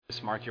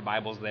Just mark your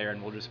Bibles there,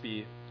 and we'll just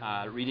be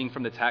reading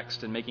from the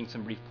text and making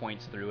some brief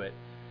points through it.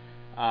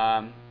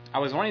 I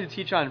was wanting to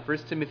teach on 1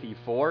 Timothy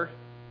 4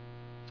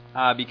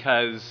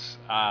 because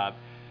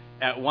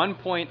at one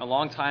point a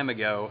long time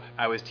ago,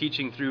 I was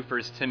teaching through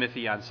 1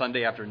 Timothy on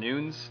Sunday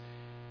afternoons,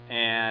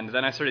 and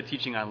then I started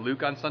teaching on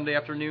Luke on Sunday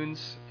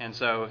afternoons, and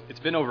so it's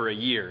been over a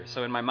year.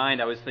 So in my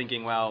mind, I was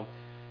thinking, well,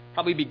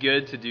 probably be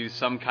good to do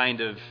some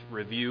kind of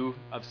review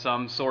of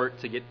some sort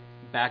to get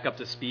back up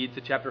to speed to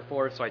chapter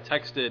 4. So I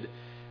texted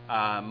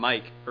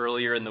Mike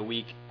earlier in the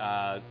week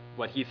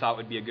what he thought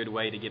would be a good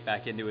way to get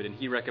back into it, and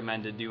he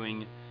recommended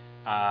doing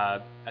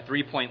a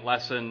 3-point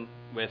lesson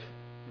with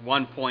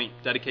 1 point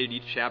dedicated to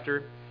each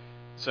chapter.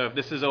 So if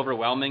this is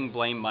overwhelming,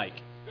 blame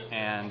Mike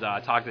and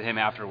talk to him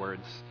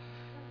afterwards.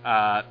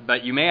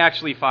 But you may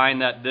actually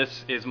find that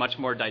this is much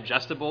more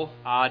digestible,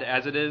 odd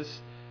as it is,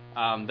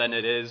 than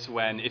it is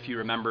if you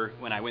remember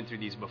when I went through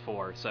these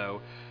before.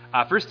 So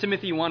 1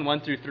 Timothy 1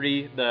 through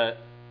 3, the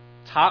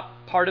top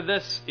part of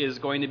this is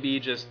going to be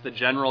just the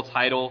general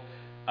title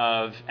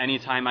of any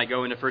time I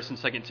go into 1 and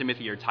 2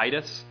 Timothy or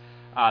Titus.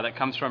 That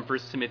comes from 1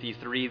 Timothy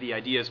 3. The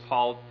idea is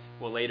Paul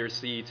will later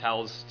see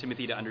tells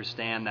Timothy to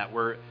understand that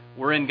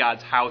we're in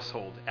God's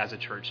household as a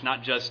church.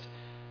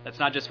 That's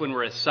not just when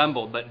we're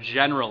assembled, but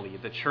generally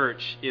the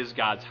church is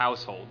God's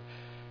household.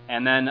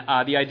 And then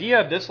the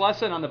idea of this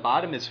lesson on the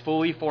bottom is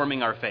fully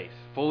forming our faith.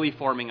 Fully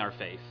forming our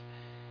faith.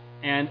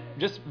 And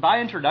just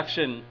by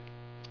introduction,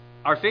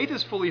 our faith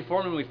is fully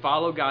formed when we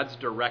follow God's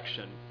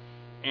direction.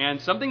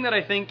 And something that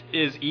I think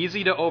is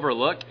easy to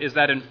overlook is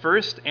that in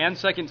 1 and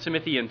 2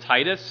 Timothy and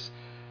Titus,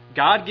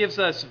 God gives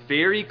us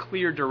very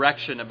clear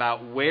direction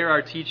about where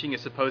our teaching is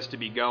supposed to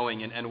be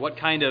going and what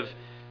kind of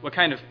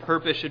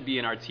purpose should be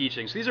in our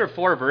teaching. So these are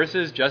 4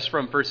 verses just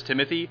from 1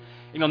 Timothy.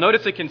 And you'll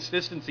notice a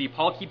consistency.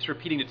 Paul keeps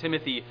repeating to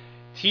Timothy,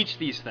 teach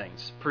these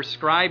things,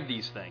 prescribe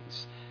these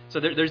things. So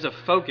there's a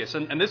focus.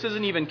 And this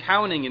isn't even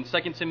counting in 2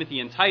 Timothy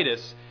and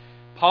Titus.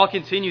 Paul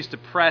continues to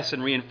press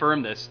and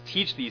reaffirm this,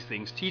 teach these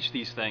things, teach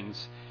these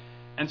things.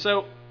 And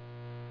so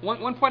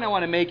one point I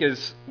want to make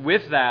is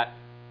with that,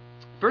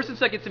 1 and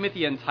 2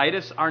 Timothy and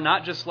Titus are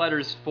not just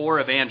letters for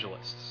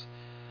evangelists.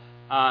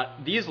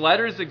 These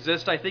letters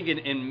exist, I think,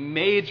 in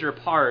major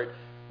part,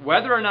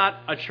 whether or not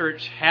a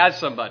church has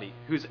somebody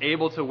who's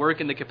able to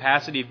work in the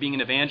capacity of being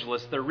an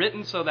evangelist. They're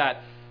written so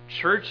that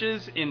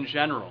churches in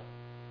general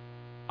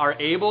are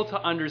able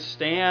to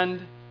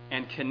understand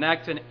and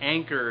connect and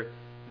anchor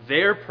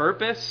their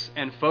purpose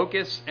and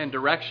focus and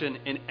direction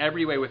in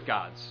every way with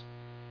God's.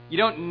 You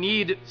don't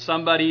need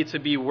somebody to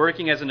be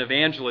working as an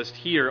evangelist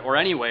here or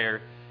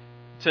anywhere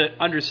to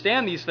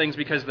understand these things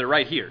because they're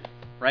right here,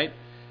 right?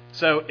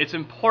 So it's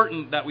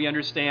important that we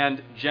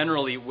understand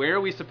generally where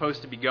are we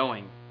supposed to be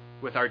going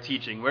with our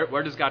teaching.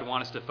 Where does God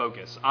want us to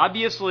focus?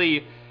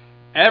 Obviously,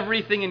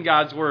 everything in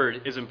God's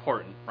Word is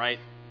important, right?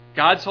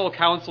 God's whole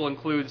counsel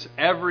includes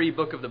every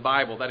book of the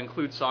Bible. That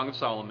includes Song of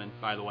Solomon,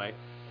 by the way.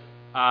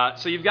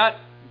 So you've got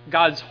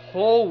God's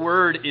whole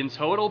Word in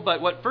total,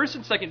 but what 1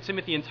 and 2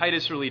 Timothy and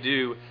Titus really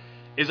do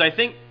is I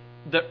think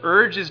the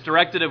urge is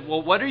directed of,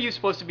 well, what are you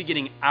supposed to be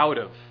getting out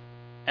of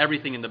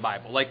everything in the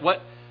Bible? Like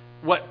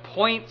what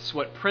points,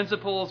 what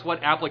principles,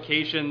 what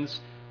applications,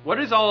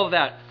 what is all of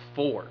that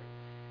for?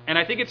 And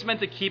I think it's meant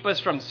to keep us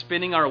from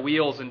spinning our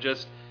wheels and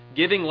just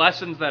giving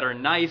lessons that are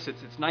nice.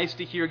 It's nice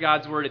to hear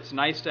God's Word. It's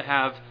nice to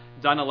have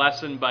done a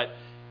lesson, but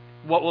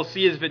what we'll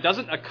see is if it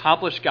doesn't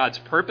accomplish God's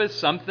purpose,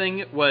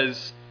 something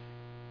was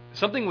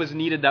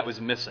needed that was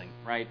missing,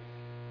 right?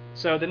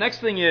 So the next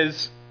thing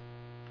is,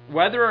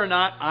 whether or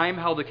not I'm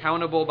held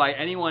accountable by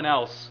anyone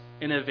else,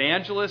 an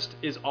evangelist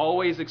is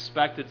always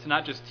expected to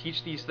not just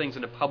teach these things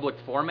in a public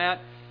format.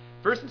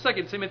 1 and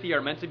 2 Timothy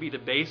are meant to be the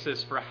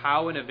basis for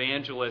how an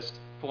evangelist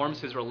forms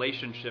his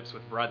relationships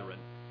with brethren.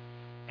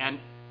 And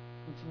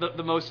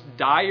the most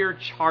dire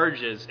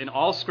charges in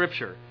all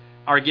Scripture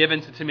are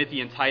given to Timothy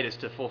and Titus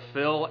to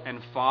fulfill and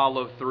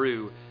follow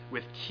through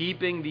with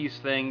keeping these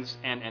things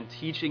and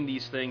teaching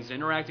these things,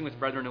 interacting with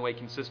brethren in a way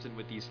consistent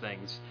with these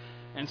things.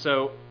 And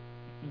so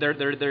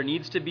there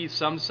needs to be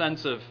some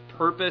sense of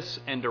purpose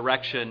and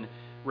direction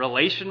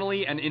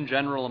relationally and in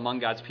general among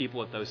God's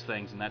people at those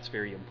things, and that's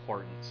very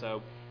important.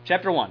 So,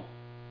 chapter 1.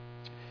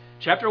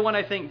 Chapter 1,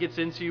 I think, gets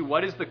into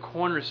what is the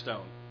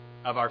cornerstone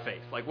of our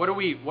faith. Like, what are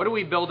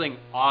we building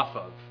off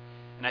of?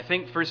 And I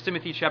think 1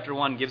 Timothy chapter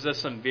 1 gives us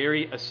some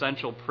very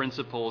essential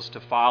principles to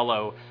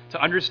follow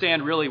to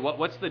understand really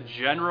what's the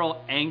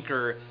general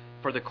anchor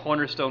for the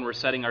cornerstone we're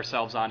setting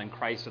ourselves on in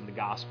Christ and the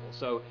gospel.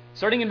 So,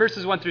 starting in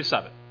verses 1 through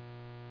 7.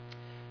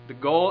 The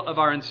goal of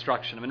our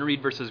instruction. I'm going to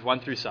read verses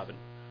 1 through 7.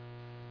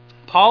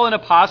 Paul, an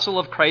apostle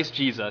of Christ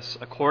Jesus,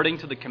 according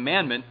to the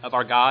commandment of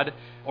our God,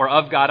 or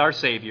of God our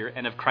Savior,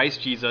 and of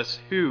Christ Jesus,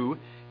 who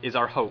is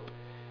our hope.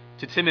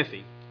 To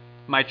Timothy,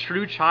 my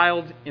true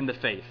child in the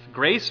faith,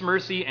 grace,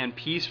 mercy, and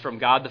peace from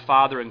God the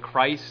Father and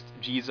Christ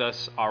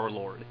Jesus our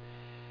Lord.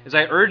 As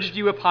I urged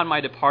you upon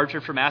my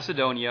departure from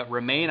Macedonia,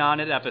 remain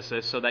on at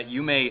Ephesus so that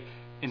you may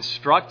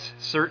instruct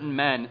certain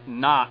men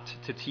not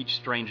to teach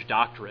strange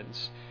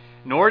doctrines,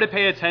 nor to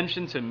pay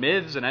attention to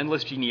myths and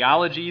endless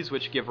genealogies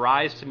which give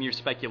rise to mere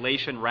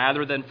speculation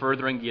rather than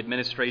furthering the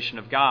administration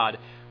of God,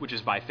 which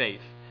is by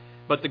faith.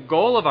 But the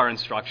goal of our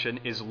instruction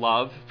is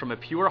love from a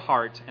pure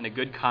heart and a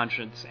good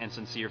conscience and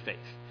sincere faith.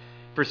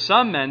 For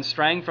some men,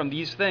 straying from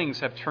these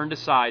things, have turned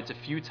aside to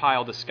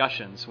futile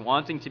discussions,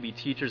 wanting to be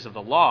teachers of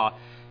the law,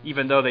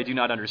 even though they do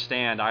not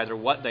understand either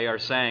what they are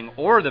saying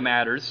or the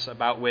matters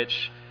about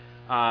which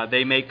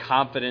they make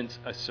confident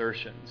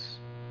assertions.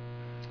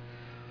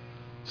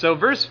 So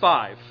verse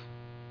 5,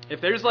 if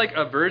there's like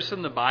a verse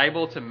in the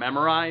Bible to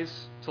memorize,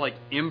 to like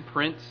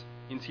imprint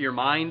into your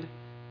mind,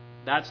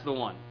 that's the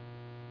one.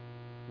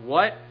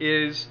 What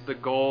is the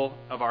goal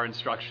of our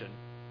instruction?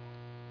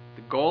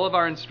 The goal of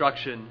our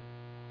instruction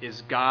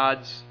is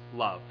God's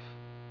love,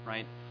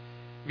 right?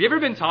 Have you ever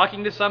been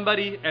talking to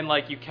somebody and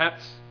like you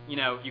kept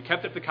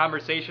up the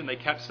conversation, they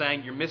kept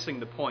saying, you're missing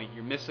the point,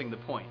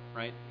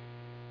 right?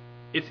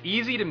 It's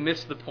easy to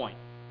miss the point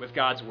with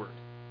God's word.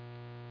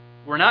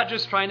 We're not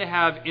just trying to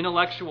have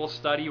intellectual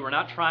study. We're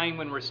not trying,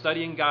 when we're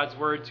studying God's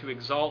word, to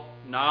exalt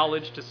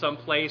knowledge to some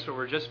place where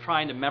we're just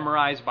trying to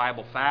memorize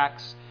Bible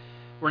facts.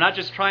 We're not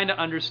just trying to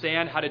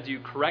understand how to do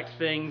correct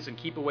things and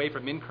keep away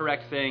from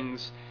incorrect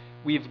things.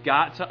 We've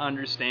got to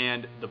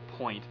understand the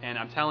point. And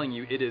I'm telling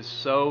you, it is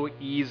so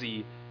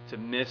easy to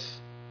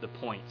miss the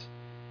point.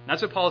 And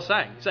that's what Paul is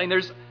saying. He's saying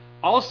there's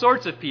all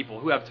sorts of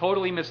people who have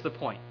totally missed the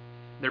point.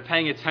 They're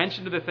paying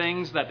attention to the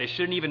things that they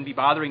shouldn't even be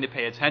bothering to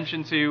pay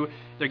attention to.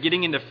 They're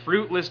getting into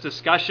fruitless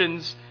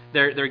discussions.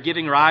 They're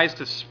giving rise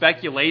to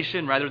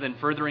speculation rather than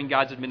furthering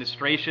God's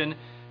administration.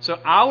 So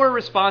our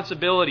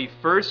responsibility,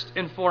 first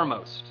and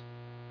foremost,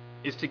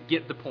 is to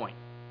get the point.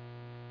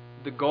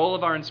 The goal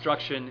of our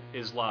instruction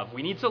is love.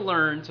 We need to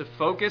learn to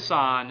focus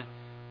on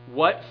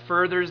what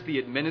furthers the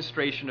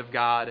administration of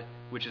God,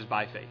 which is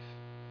by faith.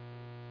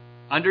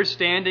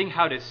 Understanding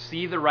how to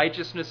see the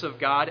righteousness of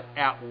God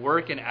at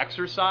work and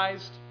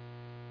exercised,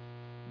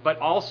 but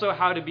also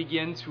how to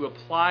begin to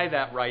apply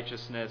that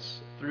righteousness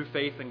through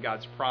faith in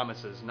God's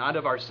promises, not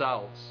of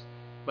ourselves,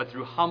 but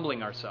through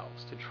humbling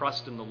ourselves to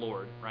trust in the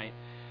Lord, right?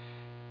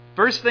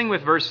 First thing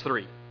with verse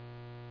 3.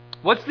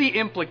 What's the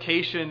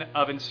implication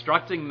of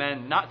instructing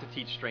men not to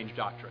teach strange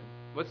doctrine?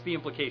 What's the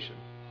implication?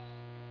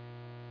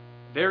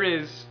 There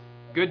is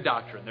good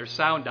doctrine. There's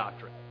sound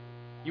doctrine.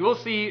 You will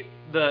see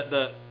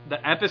the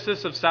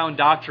emphasis of sound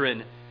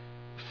doctrine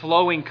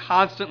flowing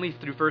constantly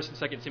through 1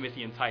 and 2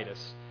 Timothy and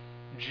Titus.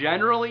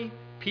 Generally,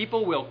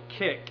 people will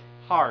kick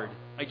hard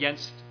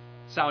against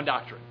sound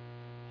doctrine.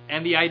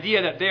 And the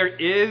idea that there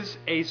is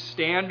a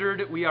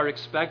standard we are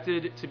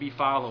expected to be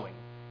following.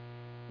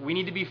 We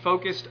need to be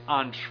focused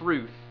on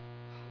truth.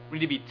 We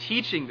need to be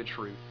teaching the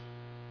truth.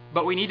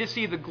 But we need to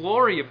see the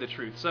glory of the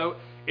truth. So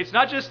it's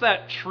not just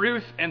that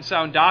truth and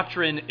sound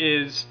doctrine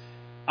is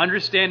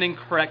understanding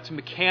correct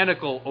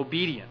mechanical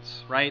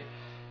obedience, right?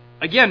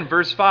 Again,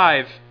 verse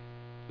 5,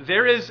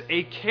 there is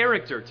a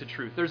character to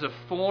truth. There's a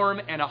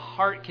form and a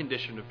heart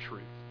condition of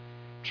truth.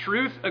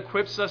 Truth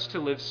equips us to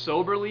live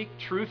soberly.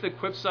 Truth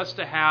equips us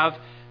to have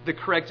the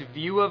correct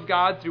view of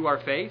God through our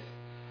faith.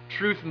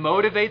 Truth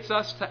motivates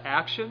us to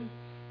action.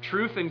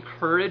 Truth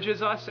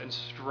encourages us and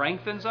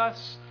strengthens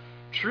us.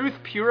 Truth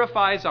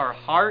purifies our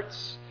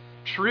hearts.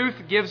 Truth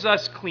gives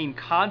us clean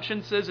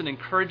consciences and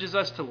encourages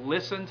us to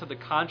listen to the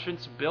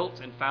conscience built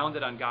and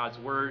founded on God's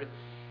word.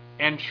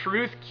 And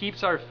truth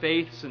keeps our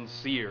faith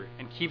sincere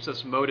and keeps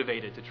us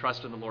motivated to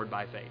trust in the Lord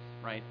by faith,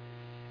 right?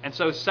 And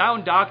so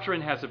sound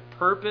doctrine has a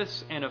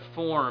purpose and a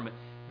form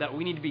that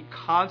we need to be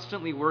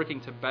constantly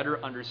working to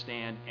better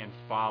understand and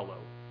follow.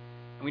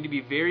 And we need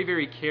to be very,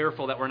 very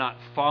careful that we're not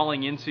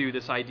falling into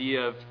this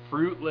idea of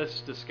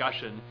fruitless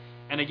discussion.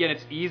 And again,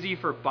 it's easy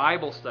for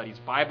Bible studies,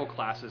 Bible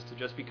classes, to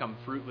just become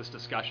fruitless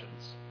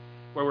discussions.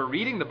 Where we're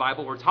reading the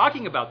Bible, we're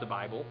talking about the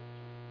Bible,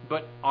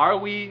 but are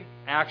we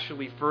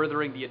actually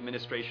furthering the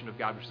administration of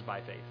God, which is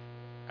by faith,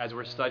 as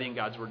we're studying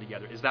God's Word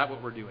together? Is that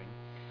what we're doing?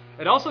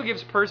 It also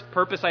gives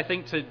purpose, I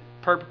think, to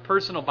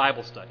personal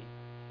Bible study.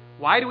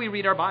 Why do we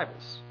read our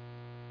Bibles?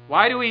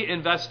 Why do we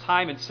invest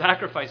time and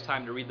sacrifice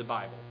time to read the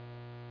Bible?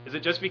 Is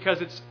it just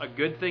because it's a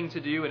good thing to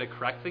do and a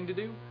correct thing to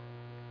do?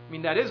 I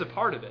mean, that is a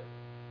part of it.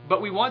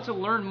 But we want to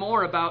learn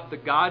more about the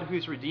God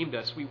who's redeemed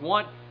us. We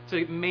want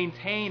to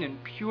maintain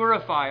and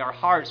purify our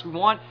hearts. We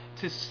want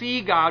to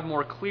see God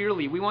more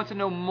clearly. We want to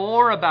know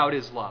more about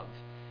His love.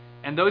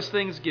 And those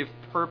things give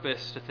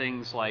purpose to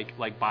things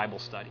like Bible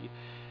study.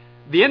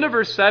 The end of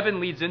verse 7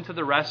 leads into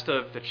the rest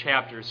of the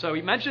chapter. So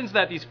he mentions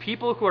that these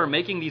people who are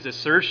making these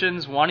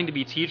assertions, wanting to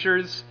be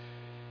teachers,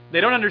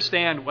 they don't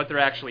understand what they're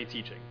actually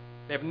teaching.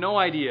 They have no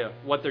idea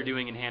what they're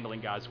doing in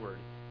handling God's Word,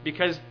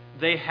 because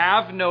they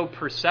have no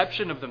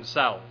perception of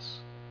themselves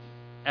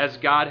as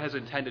God has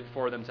intended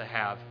for them to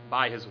have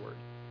by His Word.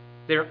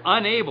 They're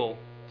unable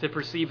to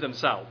perceive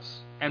themselves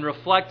and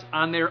reflect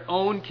on their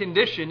own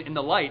condition in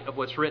the light of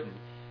what's written.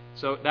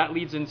 So that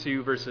leads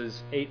into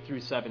verses 8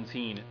 through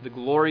 17, the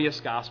glorious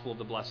gospel of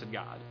the blessed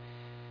God.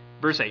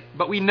 Verse 8,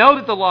 but we know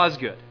that the law is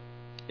good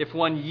if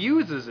one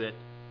uses it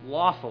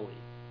lawfully.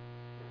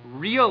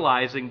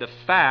 realizing the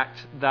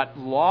fact that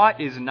law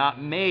is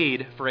not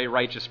made for a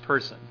righteous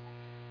person,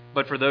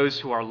 but for those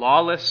who are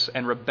lawless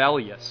and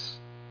rebellious,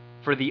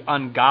 for the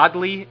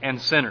ungodly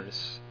and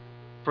sinners,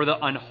 for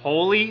the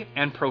unholy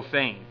and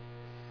profane,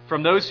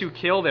 from those who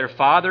kill their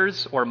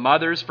fathers or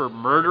mothers, for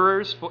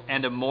murderers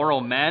and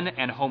immoral men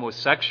and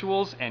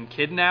homosexuals and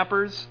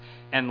kidnappers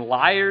and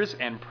liars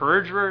and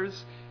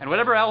perjurers and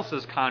whatever else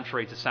is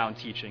contrary to sound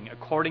teaching,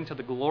 according to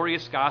the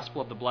glorious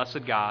gospel of the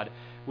blessed God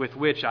with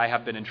which I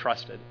have been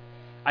entrusted.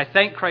 I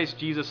thank Christ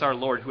Jesus our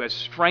Lord, who has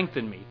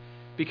strengthened me,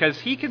 because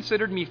he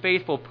considered me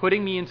faithful,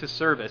 putting me into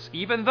service,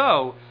 even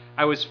though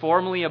I was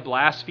formerly a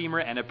blasphemer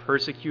and a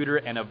persecutor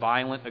and a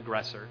violent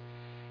aggressor.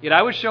 Yet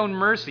I was shown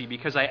mercy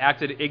because I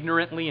acted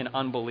ignorantly in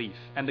unbelief,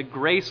 and the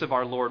grace of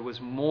our Lord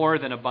was more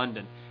than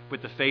abundant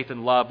with the faith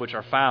and love which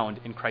are found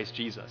in Christ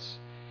Jesus.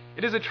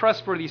 It is a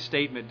trustworthy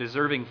statement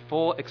deserving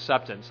full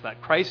acceptance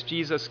that Christ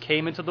Jesus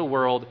came into the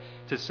world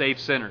to save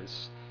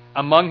sinners,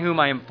 among whom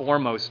I am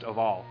foremost of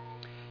all.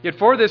 Yet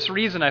for this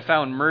reason I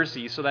found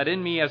mercy, so that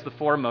in me as the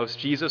foremost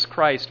Jesus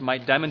Christ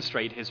might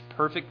demonstrate his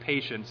perfect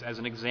patience as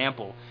an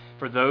example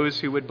for those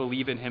who would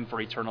believe in him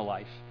for eternal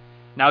life.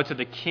 Now to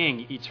the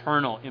King,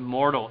 eternal,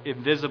 immortal,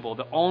 invisible,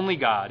 the only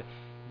God,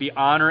 be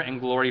honor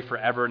and glory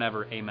forever and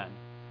ever. Amen.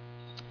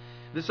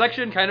 This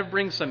section kind of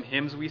brings some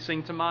hymns we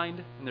sing to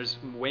mind, and there's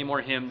way more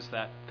hymns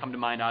that come to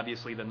mind,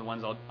 obviously, than the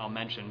ones I'll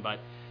mention, but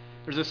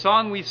there's a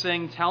song we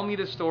sing, Tell Me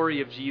the Story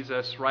of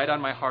Jesus, Write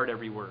on My Heart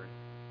Every Word.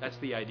 That's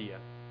the idea.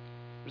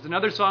 There's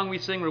another song we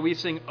sing where we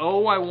sing,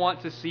 Oh, I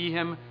want to see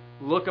him,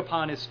 look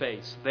upon his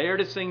face, there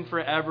to sing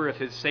forever of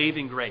his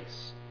saving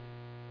grace.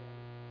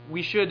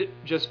 We should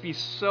just be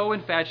so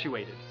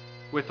infatuated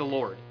with the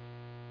Lord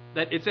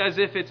that it's as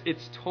if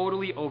it's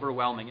totally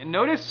overwhelming. And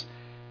notice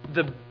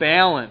the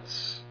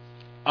balance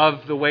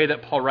of the way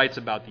that Paul writes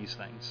about these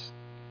things.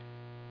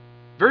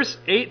 Verse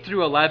 8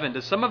 through 11,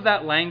 does some of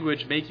that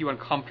language make you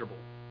uncomfortable?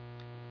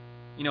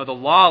 You know, the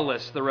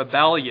lawless, the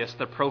rebellious,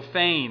 the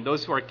profane,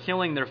 those who are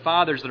killing their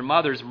fathers, their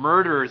mothers,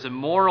 murderers,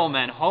 immoral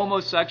men,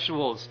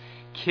 homosexuals,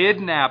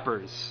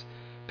 kidnappers,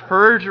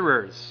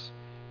 perjurers,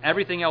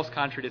 everything else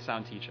contrary to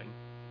sound teaching.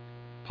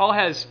 Paul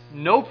has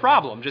no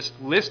problem just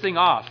listing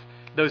off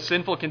those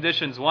sinful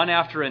conditions one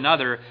after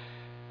another.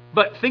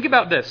 But think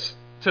about this.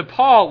 To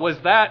Paul, was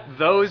that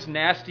those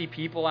nasty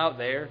people out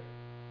there?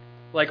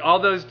 Like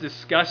all those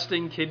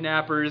disgusting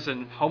kidnappers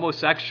and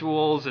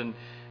homosexuals and,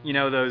 you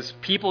know, those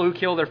people who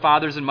kill their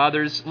fathers and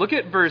mothers. Look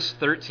at verse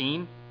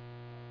 13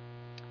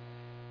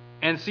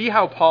 and see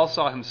how Paul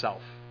saw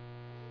himself.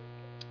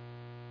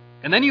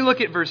 And then you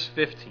look at verse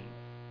 15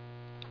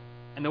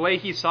 and the way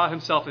he saw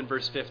himself in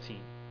verse 15.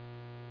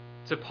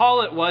 To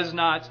Paul, it was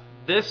not,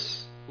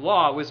 this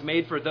law was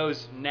made for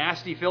those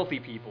nasty, filthy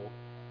people.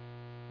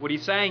 What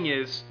he's saying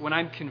is, when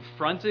I'm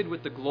confronted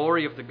with the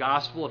glory of the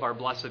gospel of our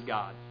blessed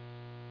God,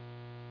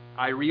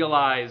 I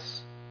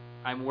realize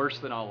I'm worse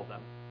than all of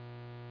them.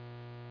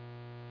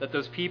 That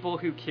those people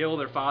who kill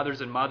their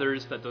fathers and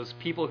mothers, that those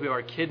people who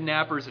are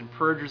kidnappers and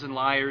perjurers and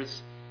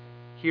liars,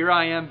 here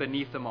I am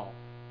beneath them all,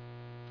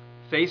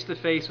 face to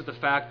face with the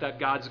fact that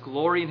God's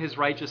glory and his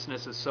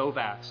righteousness is so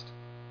vast.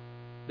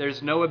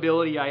 There's no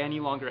ability I any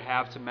longer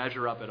have to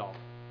measure up at all.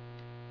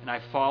 And I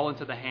fall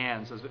into the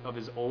hands of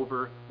his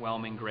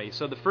overwhelming grace.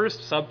 So the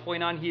first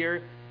subpoint on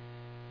here,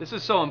 this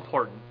is so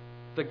important.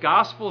 The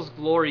gospel's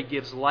glory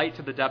gives light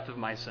to the depth of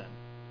my sin.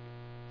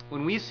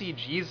 When we see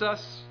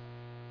Jesus,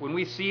 when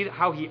we see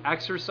how he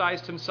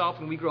exercised himself,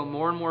 when we grow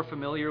more and more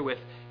familiar with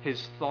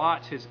his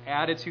thoughts, his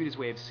attitude, his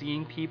way of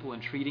seeing people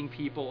and treating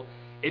people,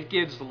 it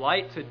gives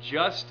light to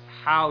just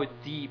how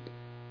deep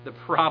the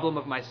problem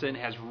of my sin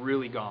has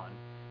really gone,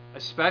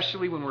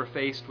 especially when we're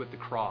faced with the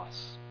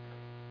cross.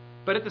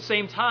 But at the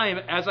same time,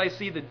 as I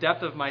see the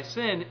depth of my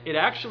sin, it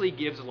actually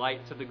gives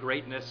light to the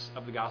greatness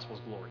of the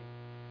gospel's glory.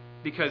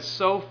 Because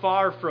so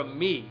far from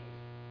me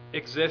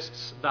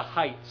exists the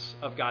heights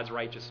of God's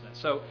righteousness.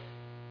 So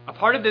a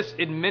part of this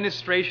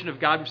administration of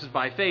God, which is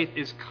by faith,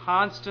 is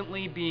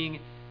constantly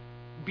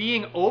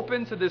being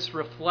open to this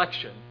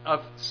reflection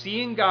of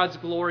seeing God's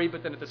glory,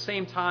 but then at the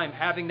same time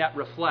having that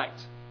reflect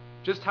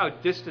just how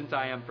distant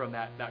I am from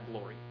that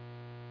glory.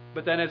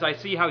 But then as I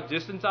see how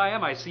distant I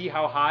am, I see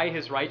how high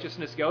his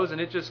righteousness goes,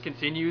 and it just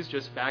continues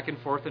just back and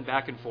forth and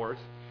back and forth.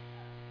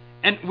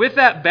 And with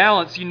that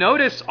balance, you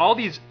notice all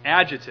these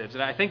adjectives,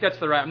 and I think that's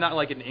the right, I'm not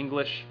like an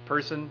English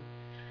person.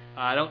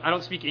 I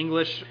don't speak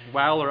English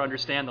well or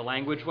understand the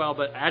language well,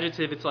 but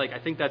adjective, it's like, I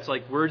think that's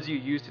like words you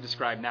use to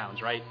describe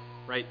nouns, right?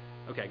 Right?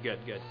 Okay,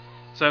 good.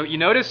 So you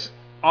notice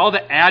all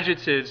the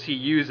adjectives he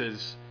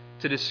uses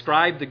to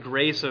describe the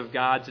grace of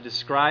God, to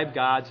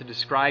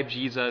describe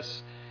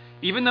Jesus.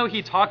 Even though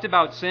he talked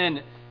about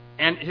sin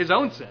and his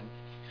own sin,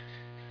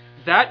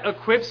 that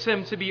equips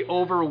him to be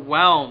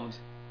overwhelmed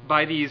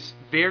by these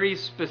very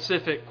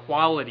specific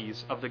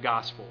qualities of the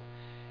gospel.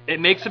 It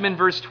makes him, in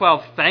verse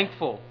 12,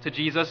 thankful to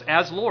Jesus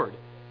as Lord.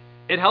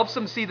 It helps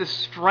him see the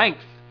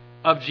strength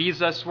of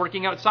Jesus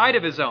working outside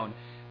of his own,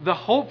 the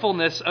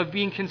hopefulness of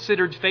being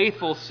considered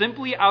faithful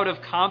simply out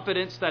of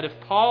confidence that if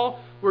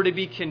Paul were to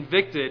be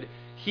convicted,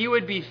 he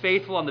would be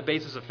faithful on the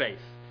basis of faith.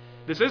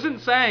 This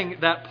isn't saying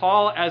that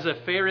Paul, as a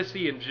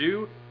Pharisee and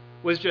Jew,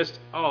 was just,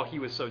 oh, he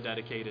was so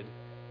dedicated.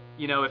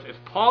 You know, if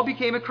Paul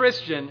became a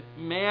Christian,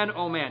 man,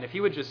 oh man, if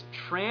he would just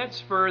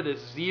transfer this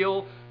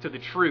zeal to the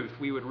truth,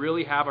 we would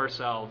really have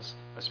ourselves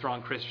a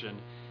strong Christian.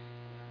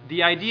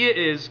 The idea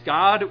is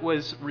God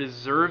was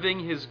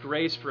reserving his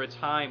grace for a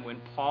time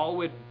when Paul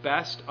would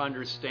best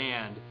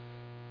understand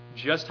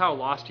just how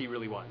lost he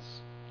really was.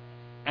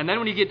 And then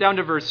when you get down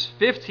to verse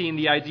 15,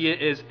 the idea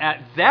is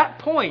at that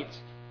point,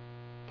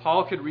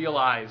 Paul could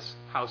realize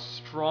how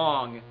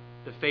strong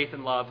the faith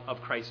and love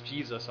of Christ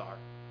Jesus are,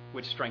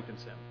 which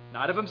strengthens him.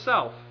 Not of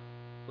himself,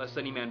 lest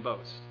any man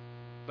boast,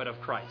 but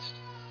of Christ,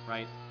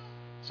 right?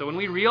 So when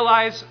we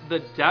realize the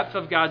depth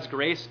of God's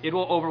grace, it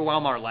will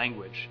overwhelm our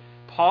language.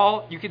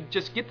 Paul, you could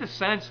just get the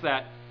sense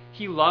that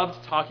he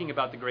loved talking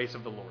about the grace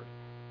of the Lord.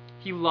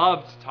 He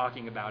loved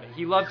talking about it.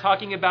 He loved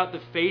talking about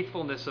the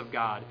faithfulness of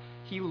God.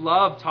 He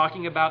loved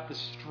talking about the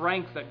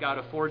strength that God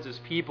affords his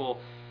people.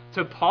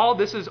 To Paul,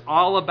 this is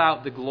all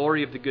about the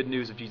glory of the good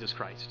news of Jesus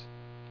Christ.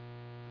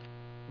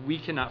 We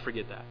cannot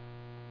forget that.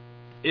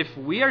 If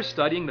we are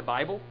studying the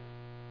Bible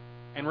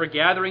and we're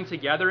gathering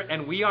together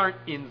and we aren't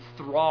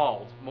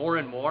enthralled more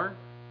and more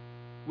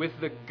with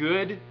the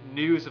good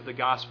news of the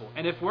gospel,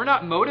 and if we're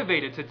not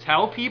motivated to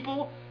tell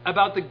people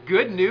about the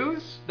good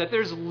news that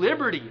there's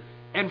liberty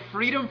and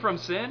freedom from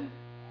sin,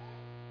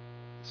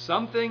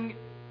 something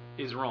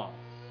is wrong.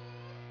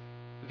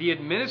 The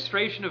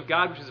administration of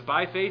God, which is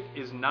by faith,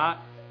 is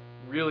not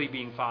really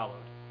being followed.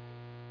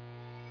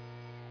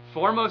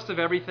 Foremost of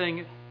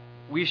everything,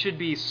 we should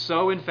be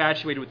so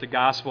infatuated with the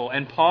gospel.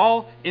 And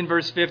Paul, in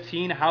verse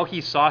 15, how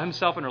he saw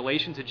himself in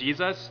relation to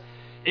Jesus,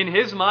 in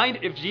his mind,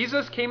 if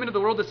Jesus came into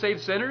the world to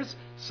save sinners,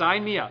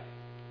 sign me up.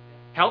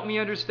 Help me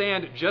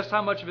understand just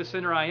how much of a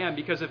sinner I am,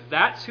 because if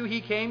that's who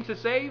he came to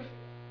save,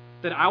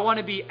 then I want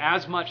to be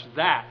as much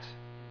that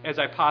as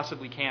I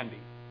possibly can be.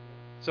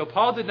 So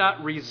Paul did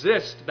not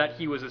resist that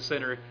he was a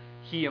sinner.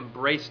 He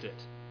embraced it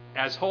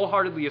as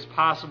wholeheartedly as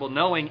possible,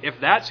 knowing if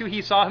that's who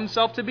he saw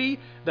himself to be,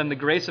 then the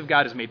grace of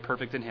God is made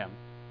perfect in him.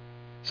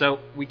 So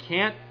we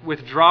can't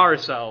withdraw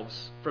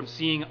ourselves from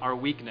seeing our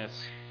weakness,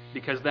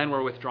 because then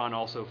we're withdrawn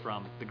also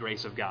from the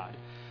grace of God.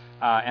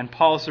 And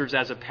Paul serves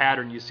as a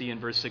pattern, you see in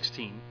verse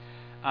 16.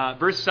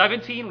 Verse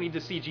 17, we need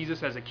to see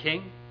Jesus as a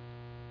king,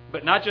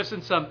 but not just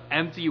in some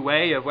empty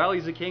way of, well,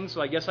 he's a king, so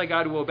I guess I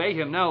got to obey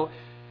him. No,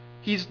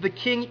 he's the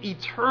king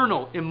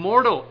eternal,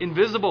 immortal,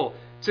 invisible,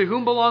 to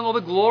whom belong all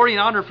the glory and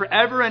honor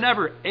forever and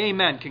ever.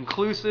 Amen.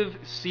 Conclusive,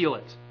 seal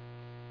it.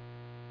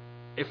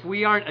 If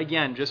we aren't,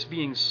 again, just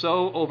being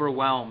so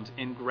overwhelmed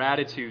in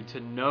gratitude to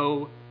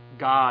know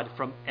God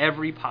from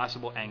every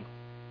possible angle,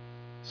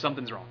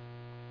 something's wrong.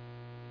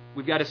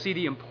 We've got to see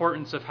the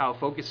importance of how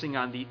focusing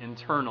on the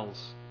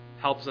internals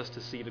helps us to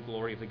see the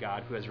glory of the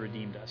God who has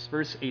redeemed us.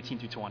 Verse 18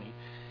 through 20.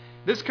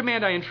 This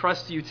command I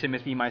entrust to you,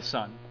 Timothy, my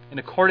son, in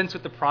accordance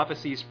with the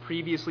prophecies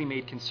previously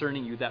made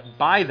concerning you, that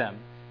by them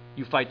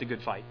you fight the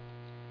good fight,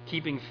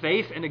 keeping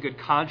faith and a good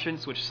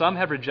conscience, which some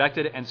have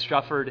rejected and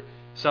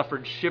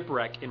suffered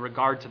shipwreck in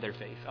regard to their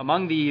faith.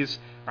 Among these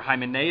are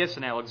Hymenaeus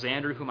and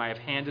Alexander, whom I have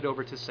handed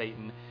over to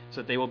Satan,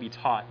 so that they will be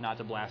taught not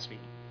to blaspheme.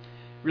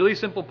 Really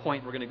simple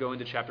point. We're going to go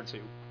into chapter 2.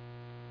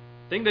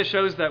 Thing that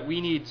shows that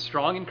we need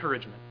strong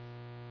encouragement.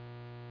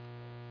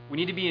 We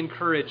need to be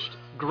encouraged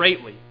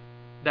greatly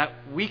that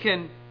we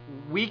can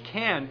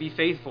be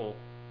faithful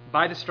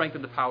by the strength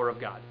and the power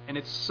of God. And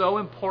it's so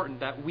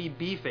important that we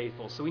be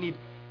faithful. So we need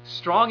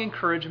strong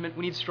encouragement.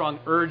 We need strong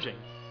urging.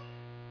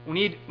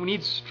 We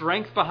need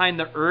strength behind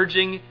the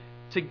urging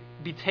to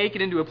be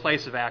taken into a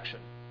place of action.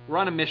 We're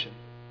on a mission.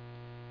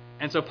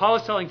 And so Paul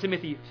is telling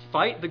Timothy,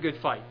 fight the good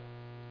fight.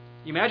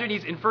 You imagine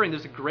he's inferring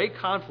there's a great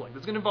conflict.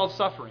 It's going to involve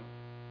suffering.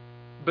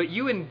 But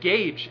you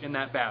engage in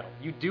that battle.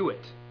 You do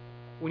it.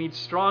 We need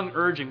strong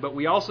urging, but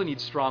we also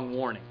need strong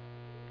warning.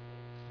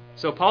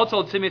 So Paul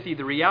told Timothy,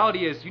 the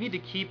reality is you need to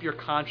keep your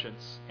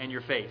conscience and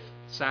your faith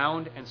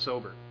sound and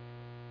sober.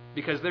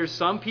 Because there's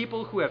some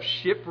people who have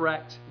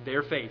shipwrecked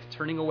their faith,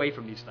 turning away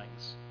from these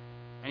things.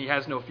 And he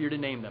has no fear to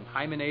name them,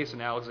 Hymenaeus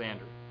and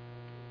Alexander.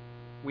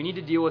 We need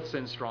to deal with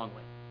sin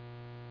strongly.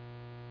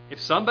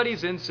 If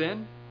somebody's in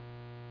sin,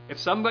 if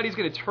somebody's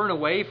going to turn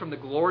away from the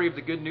glory of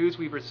the good news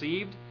we've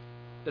received,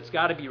 that's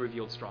got to be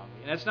revealed strongly.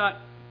 And it's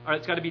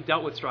got to be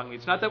dealt with strongly.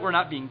 It's not that we're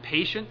not being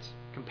patient,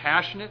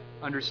 compassionate,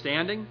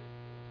 understanding,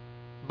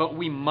 but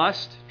we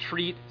must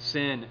treat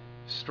sin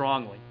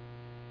strongly.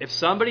 If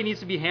somebody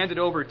needs to be handed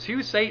over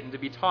to Satan to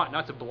be taught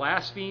not to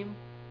blaspheme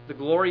the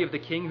glory of the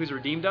King who's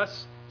redeemed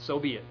us, so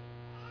be it.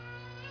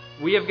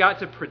 We have got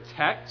to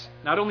protect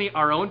not only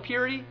our own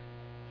purity,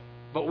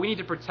 but we need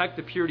to protect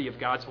the purity of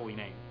God's holy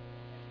name.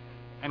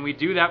 And we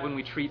do that when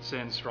we treat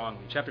sin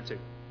strongly. Chapter 2.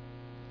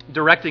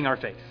 Directing our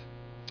faith.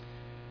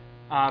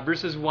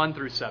 Verses 1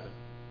 through 7.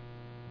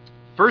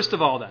 First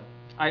of all, then,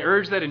 I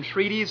urge that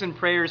entreaties and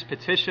prayers,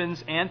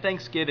 petitions, and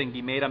thanksgiving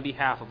be made on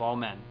behalf of all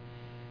men,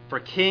 for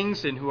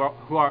kings and all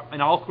who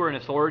are in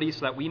authority,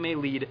 so that we may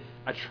lead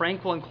a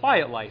tranquil and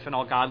quiet life in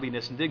all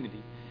godliness and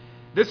dignity.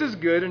 This is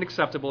good and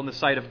acceptable in the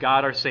sight of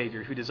God our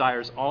Savior, who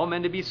desires all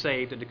men to be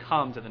saved and to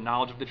come to the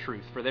knowledge of the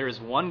truth. For there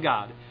is one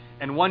God,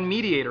 and one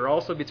mediator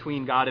also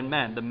between God and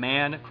men, the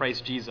man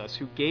Christ Jesus,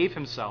 who gave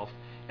himself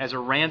as a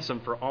ransom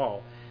for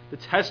all, the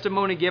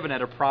testimony given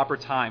at a proper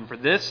time. For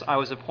this I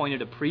was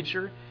appointed a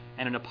preacher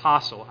and an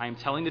apostle. I am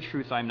telling the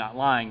truth, I am not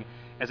lying,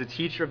 as a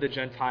teacher of the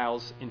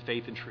Gentiles in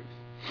faith and truth.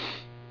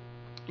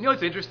 You know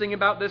what's interesting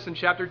about this in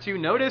chapter 2?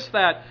 Notice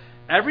that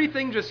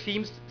everything just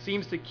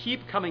seems to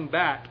keep coming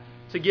back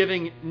to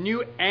giving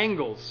new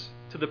angles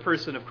to the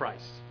person of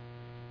Christ.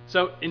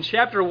 So in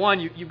chapter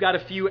 1, you've got a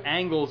few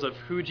angles of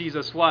who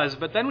Jesus was,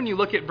 but then when you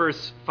look at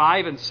verse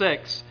 5 and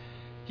 6,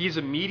 he's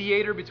a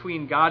mediator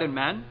between God and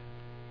men,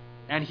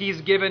 and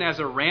he's given as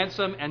a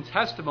ransom and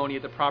testimony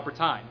at the proper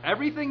time.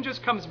 Everything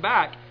just comes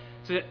back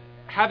to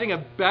having a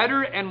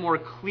better and more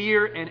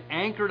clear and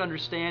anchored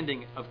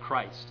understanding of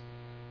Christ.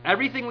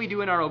 Everything we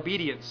do in our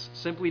obedience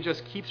simply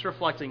just keeps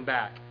reflecting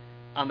back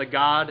on the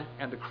God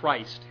and the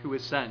Christ who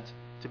is sent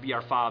to be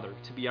our Father,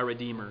 to be our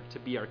Redeemer, to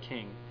be our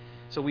King.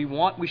 So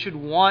we should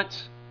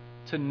want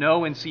to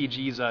know and see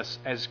Jesus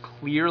as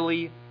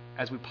clearly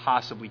as we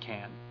possibly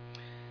can.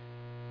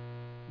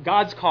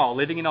 God's call,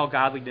 living in all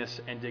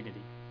godliness and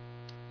dignity.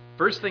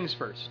 First things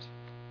first.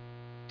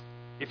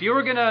 If you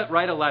were going to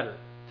write a letter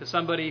to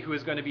somebody who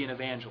is going to be an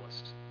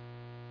evangelist,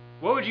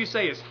 what would you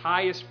say is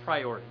highest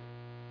priority?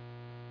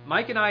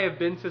 Mike and I have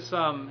been to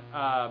some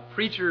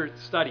preacher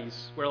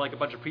studies where like a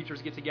bunch of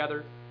preachers get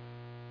together.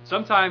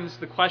 Sometimes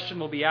the question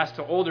will be asked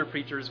to older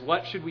preachers,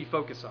 what should we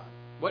focus on?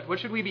 What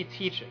should we be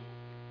teaching?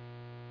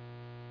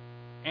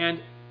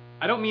 And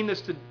I don't mean this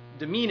to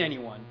demean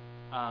anyone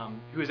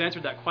who has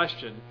answered that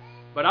question,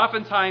 but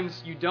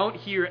oftentimes you don't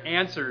hear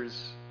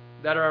answers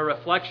that are a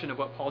reflection of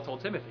what Paul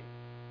told Timothy.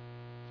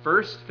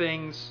 First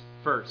things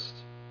first,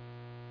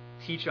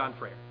 teach on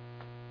prayer.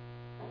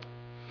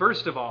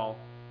 First of all,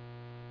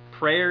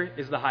 prayer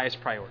is the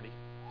highest priority.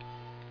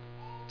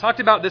 Talked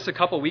about this a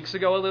couple weeks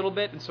ago a little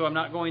bit, and so I'm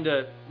not going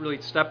to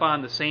really step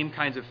on the same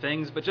kinds of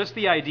things, but just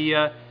the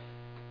idea,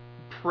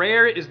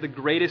 prayer is the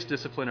greatest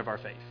discipline of our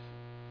faith.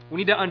 We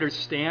need to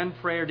understand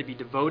prayer, to be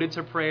devoted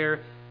to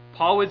prayer.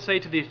 Paul would say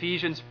to the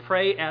Ephesians,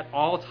 pray at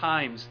all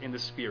times in the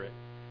Spirit.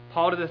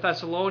 Paul to the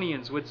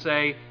Thessalonians would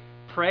say,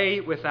 pray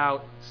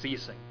without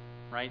ceasing,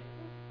 right?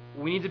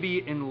 We need to be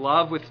in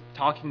love with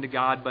talking to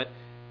God, but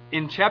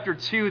in chapter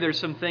 2, there's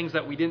some things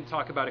that we didn't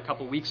talk about a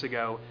couple weeks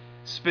ago,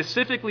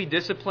 specifically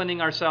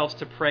disciplining ourselves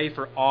to pray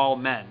for all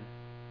men.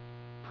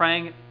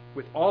 Praying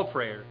with all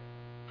prayer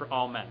for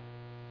all men.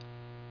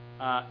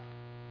 I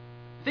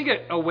think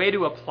a way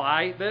to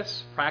apply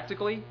this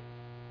practically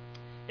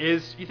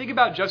is you think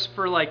about just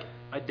for like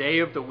a day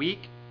of the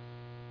week,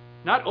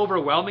 not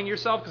overwhelming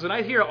yourself, because when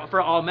I hear for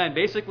all men,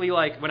 basically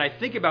like when I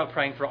think about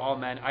praying for all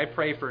men, I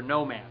pray for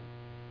no man.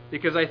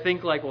 Because I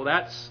think like, well,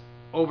 that's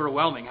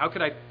overwhelming. How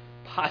could I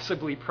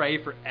possibly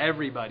pray for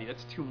everybody?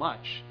 That's too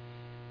much.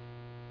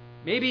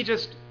 Maybe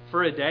just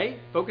for a day,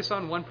 focus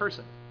on one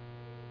person.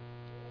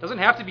 It doesn't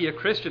have to be a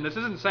Christian. This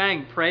isn't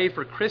saying pray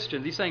for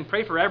Christians. He's saying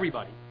pray for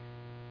everybody.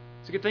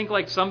 So you could think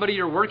like somebody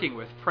you're working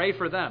with. Pray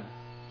for them.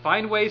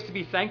 Find ways to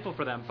be thankful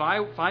for them.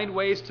 Find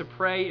ways to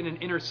pray in an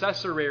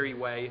intercessory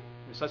way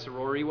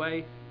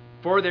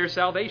for their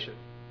salvation.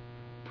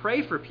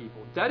 Pray for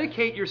people.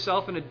 Dedicate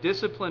yourself in a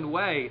disciplined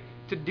way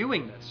to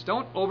doing this.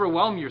 Don't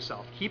overwhelm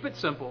yourself. Keep it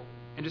simple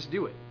and just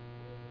do it.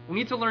 We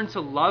need to learn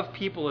to love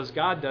people as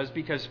God does,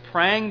 because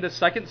praying, the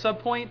second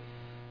subpoint,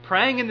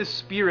 praying in the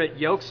Spirit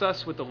yokes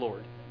us with the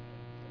Lord.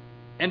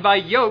 And by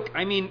yoke,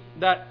 I mean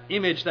that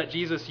image that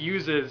Jesus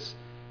uses,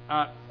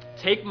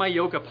 take my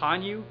yoke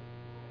upon you.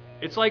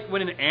 It's like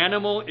when an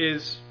animal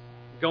is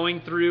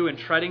going through and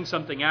treading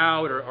something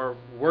out or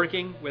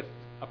working with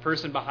a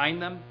person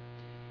behind them.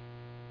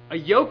 A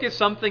yoke is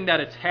something that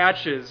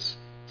attaches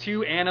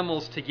two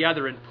animals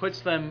together and puts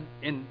them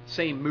in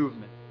same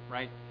movement,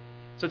 right?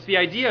 So it's the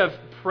idea of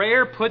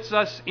prayer puts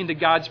us into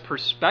God's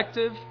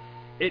perspective.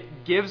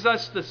 It gives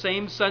us the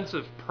same sense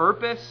of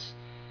purpose.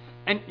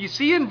 And you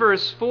see in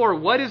verse 4,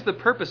 what is the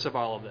purpose of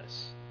all of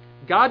this?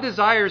 God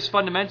desires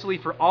fundamentally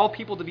for all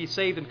people to be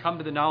saved and come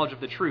to the knowledge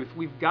of the truth.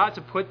 We've got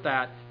to put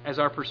that as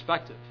our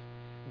perspective.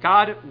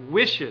 God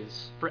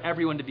wishes for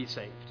everyone to be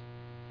saved.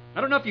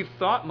 I don't know if you've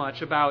thought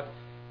much about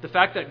the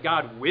fact that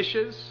God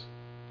wishes,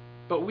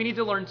 but we need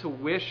to learn to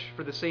wish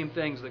for the same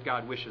things that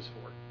God wishes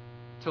for,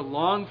 to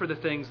long for the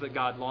things that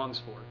God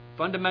longs for.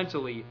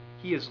 Fundamentally,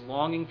 He is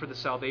longing for the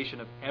salvation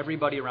of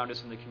everybody around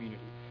us in the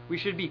community. We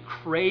should be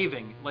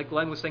craving, like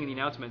Glenn was saying in the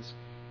announcements,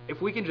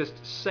 if we can just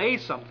say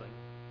something,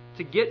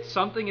 to get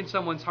something in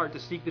someone's heart to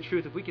seek the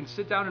truth, if we can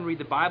sit down and read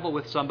the Bible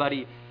with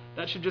somebody,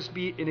 that should just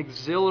be an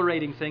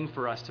exhilarating thing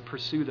for us to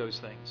pursue those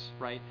things,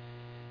 right?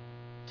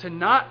 To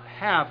not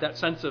have that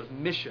sense of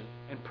mission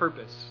and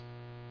purpose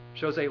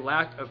shows a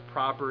lack of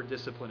proper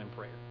discipline in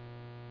prayer.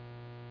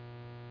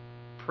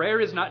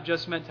 Prayer is not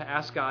just meant to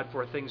ask God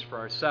for things for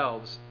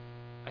ourselves.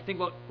 I think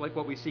like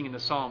what we see in the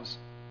Psalms,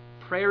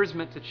 prayer is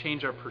meant to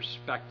change our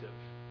perspective,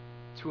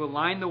 to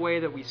align the way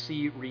that we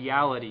see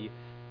reality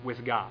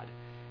with God.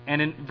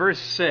 And in verse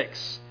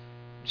 6,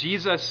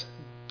 Jesus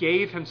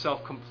gave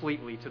himself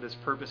completely to this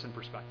purpose and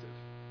perspective.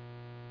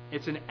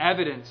 It's an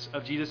evidence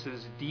of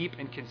Jesus' deep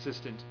and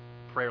consistent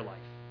prayer life.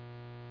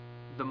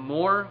 The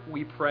more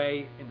we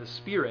pray in the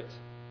Spirit,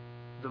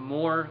 the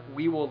more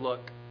we will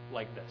look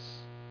like this.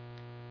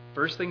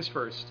 First things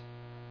first,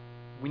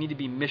 we need to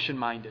be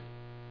mission-minded.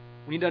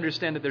 We need to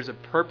understand that there's a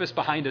purpose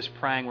behind us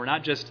praying. We're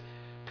not just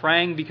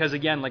praying because,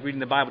 again, like reading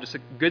the Bible, just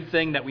a good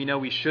thing that we know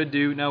we should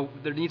do. No,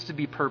 there needs to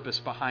be purpose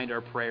behind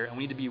our prayer, and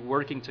we need to be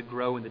working to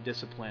grow in the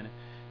discipline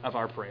of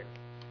our prayer.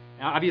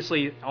 Now,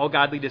 obviously, all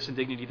godliness and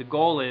dignity, the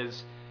goal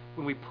is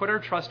when we put our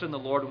trust in the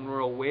Lord, when we're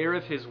aware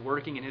of his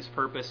working and his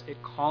purpose,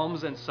 it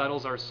calms and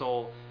settles our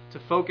soul to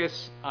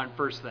focus on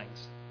first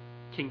things,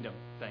 kingdom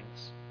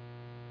things.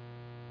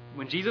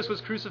 When Jesus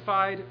was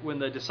crucified, when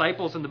the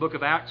disciples in the book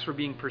of Acts were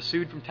being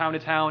pursued from town to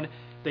town,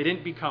 they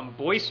didn't become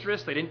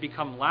boisterous, they didn't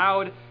become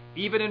loud.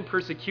 Even in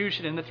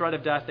persecution and the threat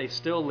of death, they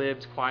still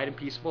lived quiet and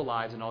peaceable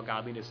lives in all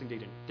godliness and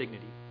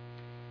dignity.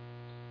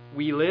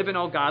 We live in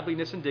all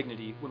godliness and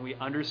dignity when we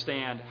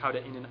understand how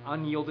to, in an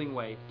unyielding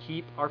way,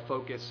 keep our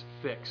focus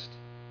fixed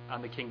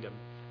on the kingdom.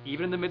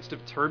 Even in the midst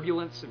of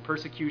turbulence and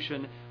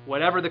persecution,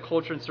 whatever the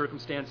culture and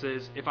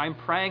circumstances, if I'm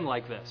praying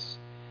like this,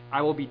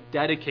 I will be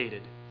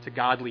dedicated to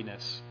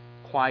godliness,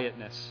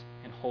 quietness,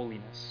 and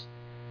holiness.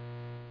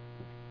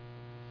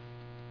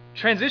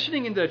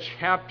 Transitioning into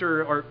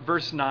chapter or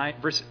verse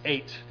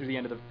 8 through the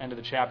end of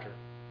the chapter.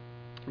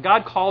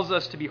 God calls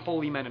us to be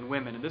holy men and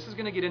women, and this is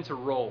going to get into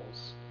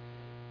roles.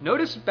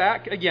 Notice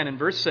back again in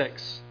verse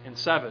 6 and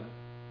 7,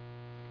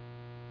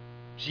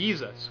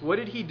 Jesus, what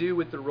did he do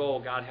with the role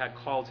God had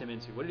called him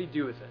into? What did he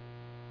do with it?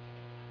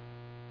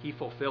 He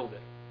fulfilled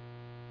it.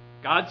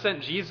 God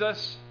sent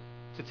Jesus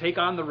to take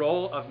on the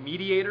role of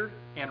mediator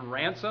and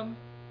ransom.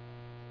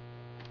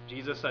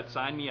 Jesus said,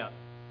 sign me up.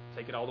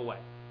 Take it all the way.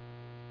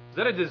 Is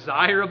that a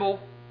desirable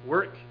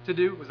work to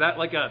do? Was that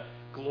like a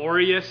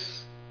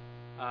glorious,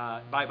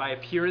 by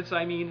appearance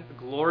I mean, a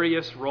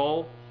glorious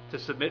role to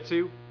submit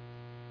to?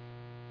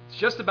 It's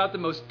just about the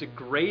most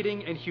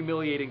degrading and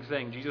humiliating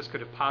thing Jesus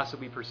could have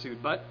possibly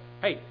pursued. But,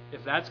 hey,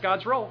 if that's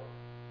God's role,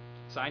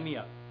 sign me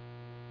up.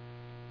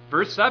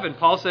 Verse 7,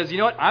 Paul says, you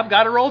know what? I've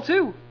got a role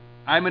too.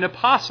 I'm an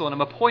apostle and I'm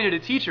appointed a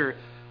teacher.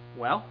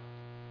 Well,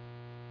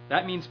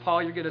 that means,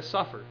 Paul, you're going to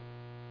suffer.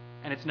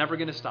 And it's never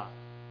going to stop.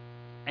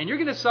 And you're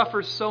going to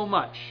suffer so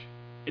much,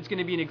 it's going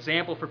to be an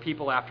example for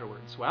people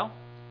afterwards. Well,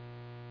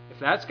 if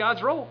that's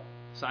God's role,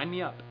 sign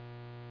me up.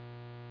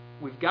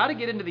 We've got to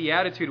get into the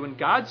attitude when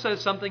God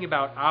says something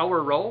about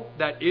our role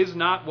that is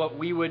not what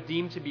we would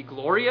deem to be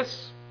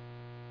glorious,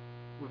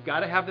 we've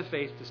got to have the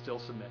faith to still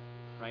submit,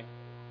 right?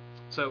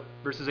 So,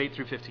 verses 8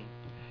 through 15.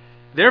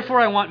 Therefore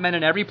I want men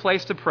in every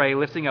place to pray,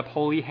 lifting up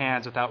holy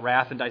hands without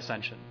wrath and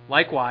dissension.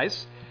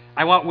 Likewise,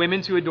 I want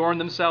women to adorn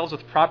themselves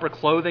with proper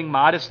clothing,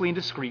 modestly and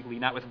discreetly,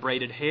 not with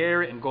braided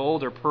hair and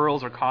gold or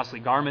pearls or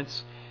costly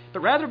garments, but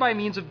rather by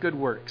means of good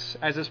works,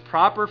 as is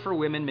proper for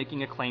women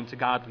making a claim to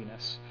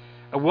godliness.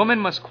 A woman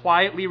must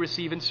quietly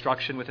receive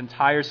instruction with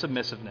entire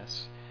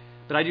submissiveness.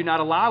 But I do not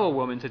allow a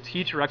woman to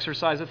teach or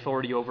exercise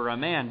authority over a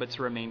man, but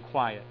to remain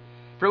quiet.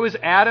 For it was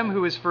Adam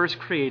who was first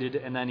created,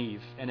 and then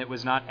Eve. And it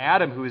was not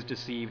Adam who was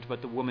deceived,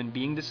 but the woman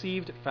being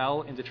deceived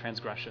fell into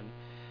transgression.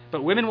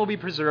 But women will be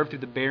preserved through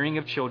the bearing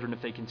of children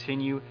if they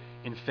continue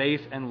in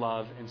faith and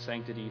love and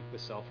sanctity with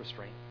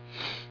self-restraint.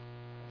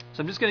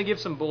 So I'm just going to give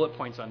some bullet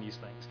points on these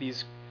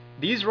things.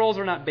 These roles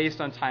are not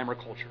based on time or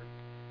culture.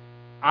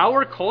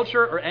 Our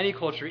culture, or any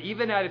culture,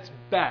 even at its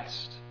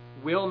best,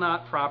 will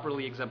not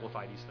properly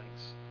exemplify these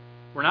things.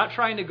 We're not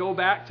trying to go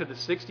back to the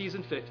 60s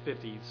and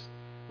 50s.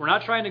 We're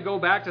not trying to go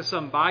back to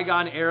some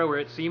bygone era where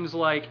it seems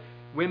like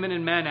women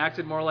and men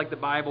acted more like the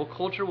Bible.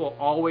 Culture will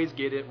always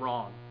get it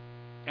wrong.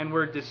 And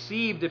we're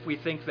deceived if we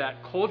think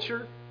that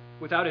culture,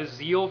 without a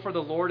zeal for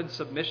the Lord and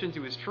submission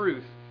to his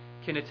truth,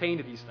 can attain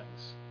to these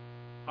things.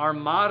 Our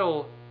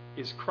model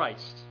is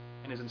Christ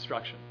and his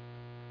instruction.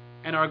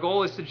 And our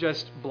goal is to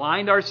just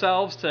blind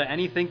ourselves to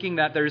any thinking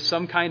that there's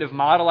some kind of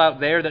model out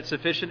there that's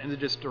sufficient and to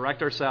just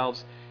direct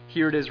ourselves.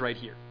 Here it is right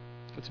here.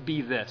 Let's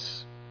be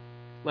this.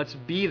 Let's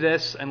be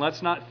this, and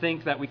let's not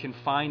think that we can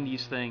find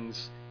these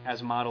things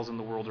as models in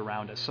the world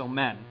around us. So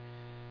men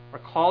are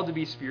called to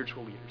be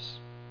spiritual leaders.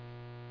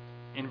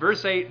 In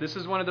verse 8, this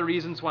is one of the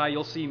reasons why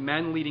you'll see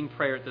men leading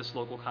prayer at this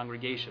local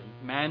congregation.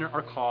 Men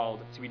are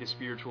called to be the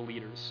spiritual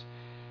leaders.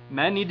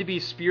 Men need to be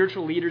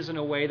spiritual leaders in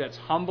a way that's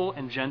humble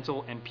and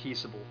gentle and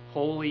peaceable.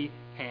 Holy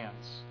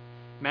hands.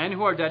 Men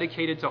who are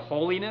dedicated to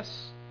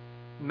holiness.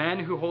 Men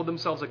who hold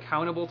themselves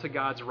accountable to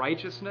God's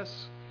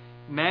righteousness.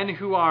 Men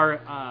who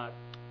are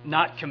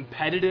not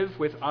competitive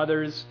with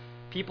others.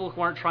 People who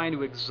aren't trying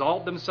to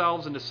exalt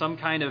themselves into some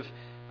kind of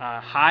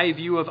high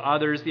view of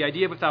others. The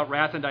idea of without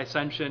wrath and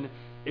dissension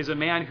is a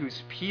man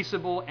who's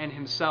peaceable and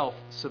himself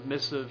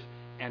submissive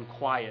and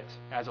quiet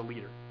as a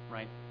leader,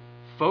 right?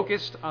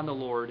 Focused on the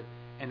Lord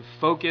and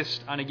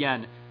focused on,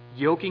 again,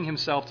 yoking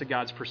himself to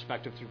God's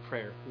perspective through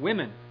prayer.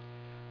 Women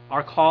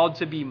are called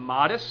to be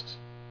modest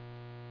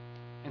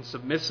and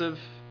submissive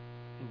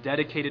and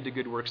dedicated to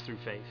good works through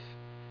faith.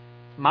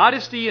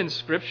 Modesty in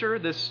Scripture,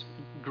 this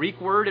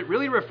Greek word, it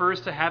really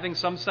refers to having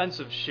some sense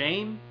of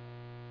shame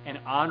and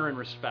honor and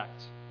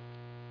respect.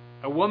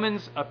 A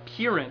woman's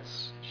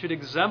appearance should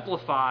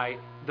exemplify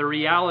the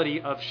reality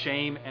of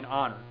shame and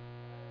honor.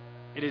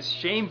 It is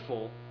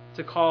shameful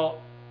to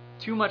call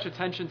too much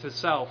attention to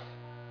self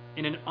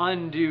in an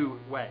undue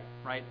way,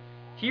 right?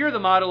 Here the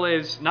model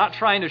is not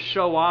trying to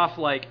show off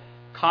like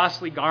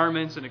costly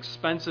garments and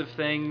expensive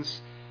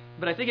things,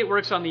 but I think it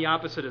works on the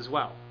opposite as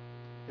well.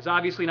 It's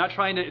obviously not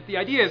trying to, the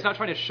idea is not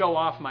trying to show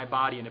off my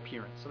body and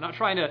appearance. I'm not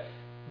trying to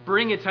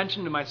bring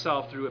attention to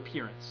myself through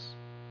appearance.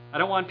 I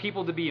don't want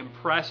people to be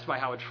impressed by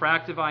how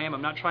attractive I am.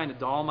 I'm not trying to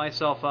doll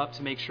myself up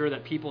to make sure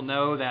that people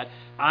know that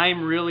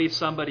I'm really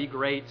somebody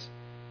great.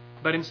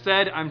 But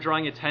instead, I'm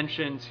drawing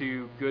attention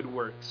to good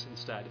works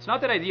instead. It's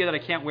not that idea that I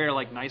can't wear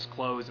like nice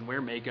clothes and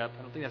wear makeup.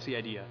 I don't think that's the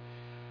idea.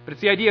 But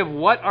it's the idea of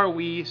what are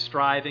we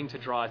striving to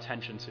draw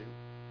attention to.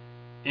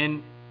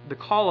 And the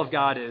call of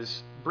God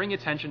is bring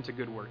attention to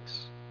good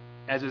works,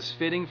 as is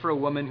fitting for a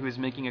woman who is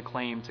making a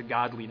claim to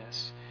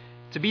godliness.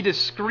 To be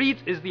discreet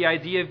is the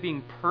idea of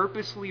being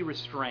purposely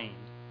restrained.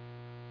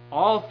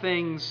 All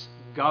things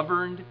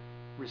governed,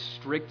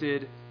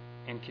 restricted,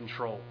 and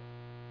controlled.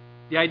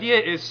 The idea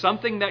is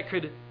something that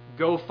could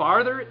go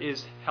farther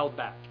is held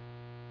back.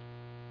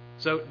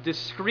 So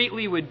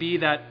discreetly would be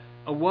that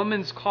a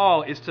woman's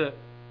call is to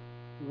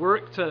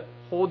work to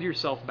hold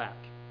yourself back,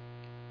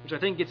 which I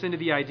think gets into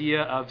the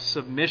idea of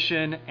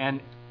submission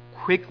and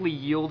quickly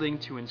yielding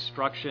to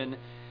instruction.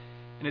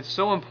 And it's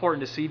so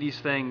important to see these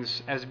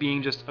things as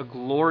being just a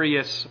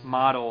glorious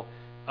model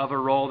of a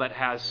role that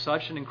has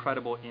such an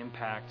incredible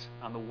impact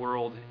on the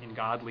world in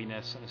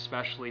godliness, and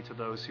especially to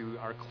those who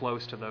are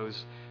close to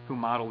those who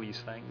model these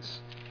things.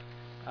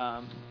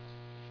 I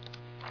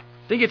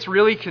think it's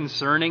really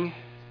concerning,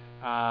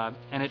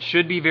 and it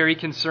should be very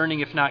concerning,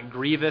 if not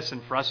grievous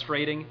and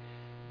frustrating,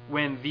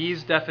 when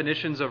these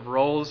definitions of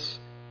roles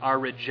are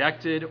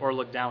rejected or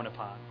looked down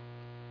upon.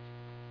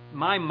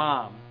 My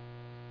mom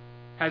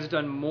has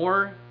done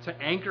more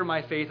to anchor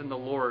my faith in the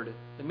Lord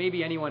than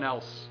maybe anyone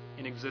else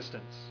in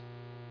existence.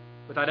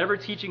 Without ever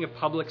teaching a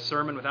public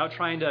sermon, without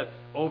trying to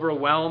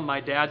overwhelm my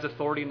dad's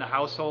authority in the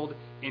household,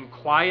 in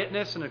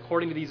quietness and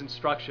according to these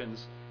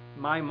instructions,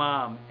 my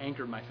mom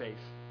anchored my faith.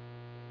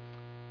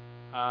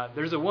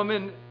 There's a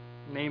woman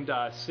named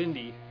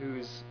Cindy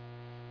who's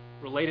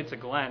related to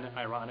Glenn,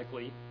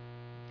 ironically,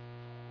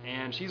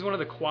 and she's one of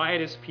the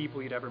quietest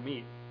people you'd ever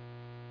meet.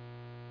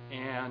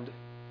 And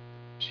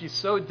she's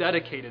so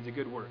dedicated to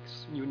good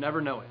works, and you would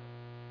never know it.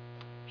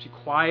 She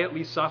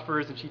quietly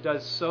suffers, and she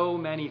does so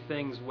many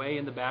things way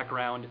in the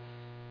background.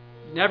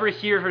 You never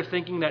hear her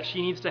thinking that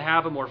she needs to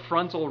have a more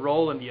frontal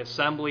role in the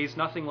assemblies,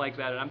 nothing like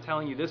that. And I'm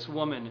telling you, this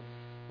woman,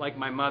 like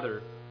my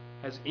mother,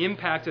 has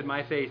impacted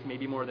my faith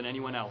maybe more than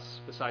anyone else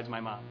besides my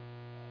mom.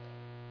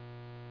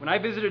 When I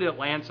visited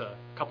Atlanta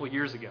a couple of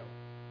years ago,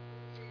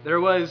 there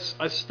was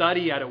a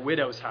study at a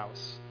widow's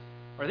house.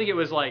 Or I think it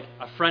was like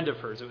a friend of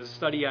hers. It was a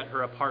study at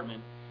her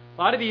apartment.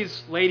 A lot of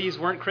these ladies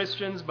weren't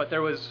Christians, but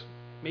there was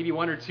maybe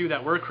one or two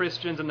that were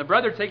Christians. And the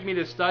brother taking me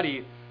to this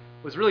study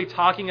was really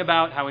talking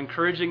about how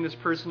encouraging this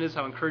person is,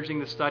 how encouraging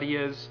the study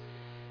is.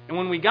 And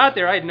when we got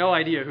there, I had no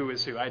idea who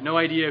was who. I had no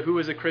idea who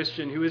was a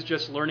Christian, who was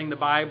just learning the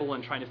Bible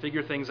and trying to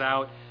figure things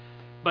out.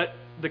 But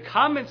the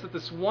comments that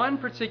this one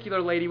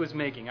particular lady was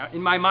making,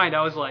 in my mind,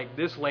 I was like,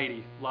 this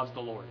lady loves the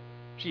Lord.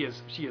 She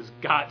has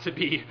got to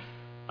be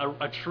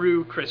a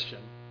true Christian.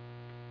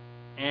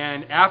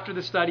 And after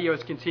the study, I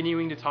was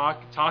continuing to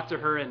talk to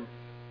her, and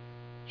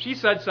she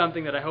said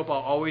something that I hope I'll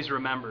always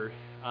remember.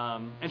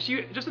 And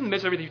she, just in the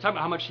midst of everything, she talked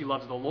about how much she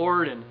loves the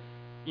Lord, and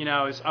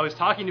I was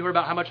talking to her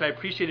about how much I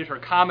appreciated her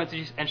comments,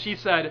 and she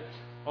said,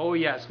 "Oh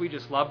yes, we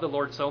just love the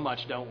Lord so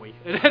much, don't we?"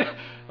 And I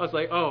was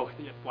like, "Oh,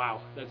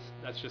 wow,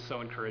 that's just so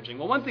encouraging."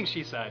 Well, one thing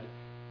she said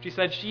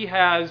she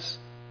has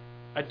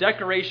a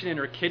decoration in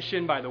her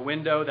kitchen by the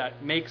window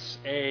that makes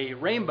a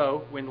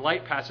rainbow when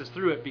light passes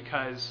through it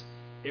because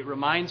it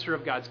reminds her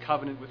of God's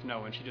covenant with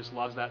Noah, and she just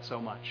loves that so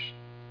much.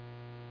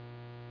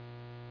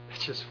 It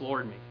just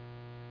floored me.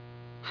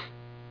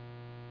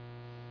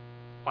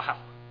 Wow.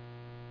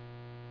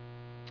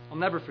 I'll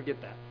never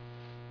forget that.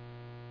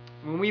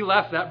 When we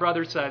left, that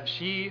brother said,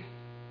 she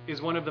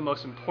is one of the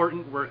most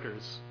important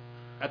workers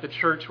at the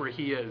church where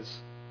he is,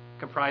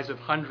 comprised of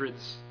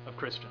hundreds of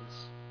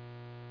Christians.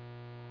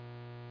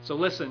 So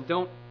listen,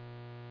 don't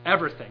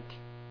ever think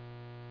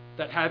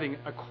that having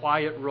a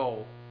quiet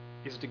role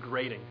is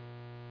degrading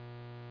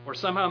or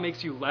somehow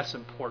makes you less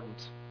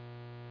important.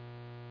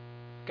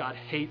 God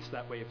hates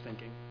that way of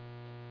thinking.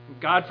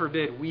 God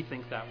forbid we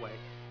think that way.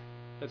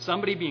 That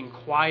somebody being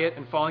quiet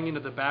and falling into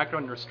the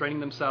background and restraining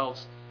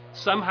themselves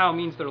somehow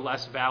means they're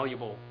less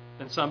valuable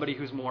than somebody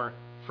who's more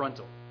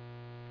frontal.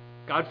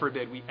 God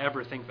forbid we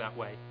ever think that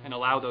way and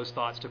allow those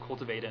thoughts to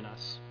cultivate in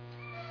us.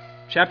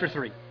 Chapter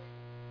 3.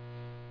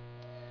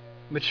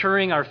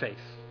 Maturing our faith,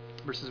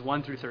 verses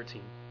 1 through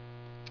 13.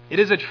 It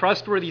is a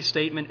trustworthy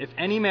statement. If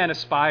any man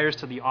aspires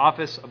to the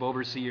office of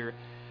overseer,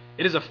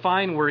 it is a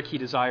fine work he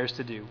desires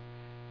to do.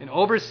 An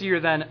overseer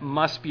then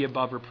must be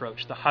above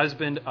reproach, the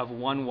husband of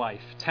one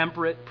wife,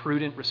 temperate,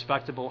 prudent,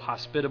 respectable,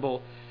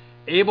 hospitable,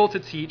 able to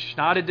teach,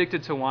 not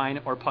addicted to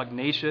wine or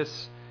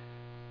pugnacious,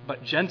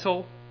 but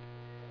gentle,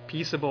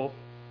 peaceable.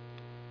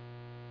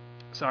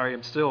 Sorry,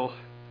 I'm still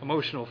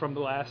emotional from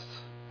the last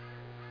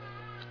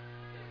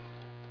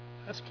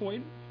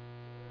point.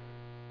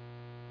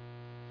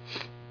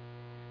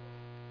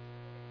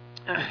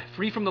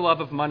 Free from the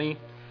love of money,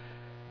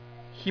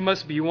 he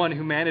must be one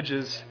who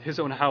manages his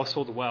own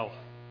household well,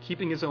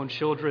 keeping his own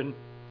children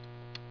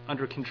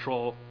under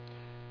control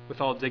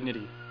with all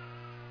dignity.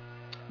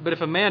 But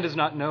if a man does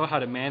not know how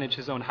to manage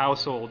his own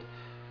household,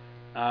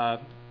 how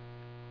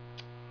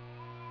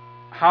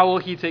will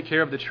he take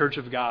care of the church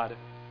of God?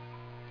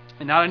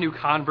 And not a new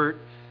convert,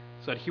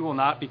 so that he will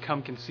not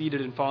become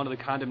conceited and fall into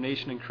the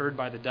condemnation incurred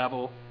by the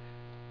devil.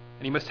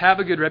 And he must have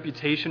a good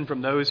reputation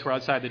from those who are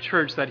outside the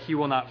church, that he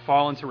will not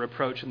fall into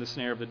reproach in the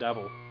snare of the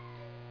devil.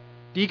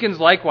 Deacons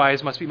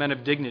likewise must be men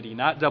of dignity,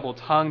 not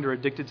double-tongued or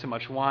addicted to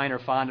much wine or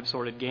fond of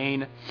sordid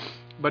gain,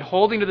 but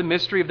holding to the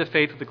mystery of the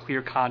faith with a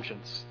clear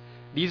conscience.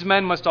 These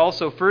men must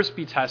also first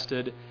be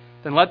tested,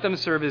 then let them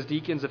serve as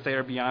deacons if they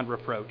are beyond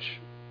reproach.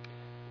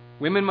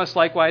 Women must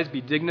likewise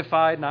be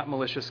dignified, not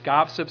malicious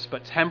gossips,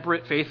 but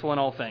temperate, faithful in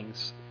all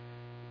things.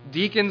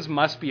 Deacons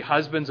must be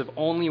husbands of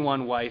only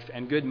one wife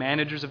and good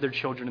managers of their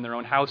children in their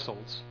own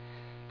households.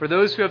 For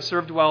those who have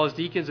served well as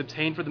deacons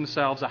obtain for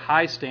themselves a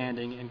high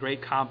standing and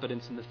great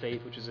confidence in the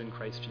faith which is in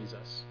Christ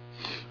Jesus.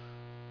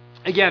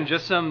 Again,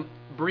 just some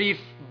brief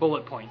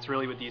bullet points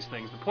really with these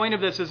things. The point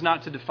of this is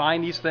not to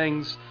define these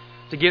things,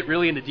 to get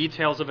really into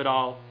details of it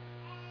all.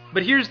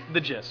 But here's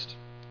the gist.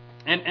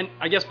 And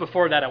I guess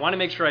before that, I want to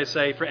make sure I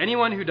say, for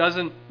anyone who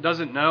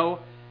doesn't know,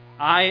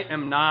 I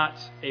am not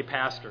a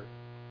pastor.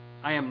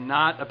 I am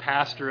not a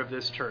pastor of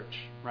this church,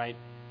 right?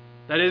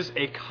 That is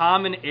a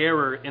common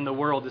error in the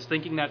world, is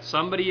thinking that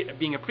somebody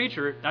being a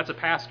preacher, that's a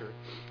pastor.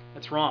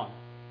 That's wrong.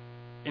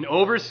 An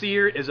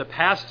overseer is a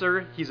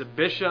pastor, he's a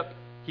bishop,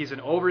 he's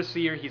an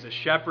overseer, he's a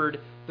shepherd.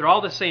 They're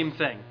all the same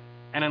thing.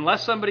 And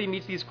unless somebody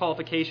meets these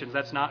qualifications,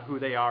 that's not who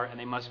they are, and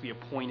they must be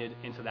appointed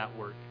into that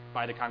work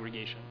by the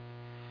congregation.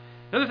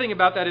 Another thing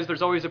about that is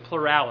there's always a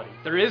plurality.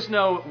 There is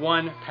no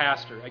one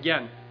pastor.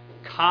 Again,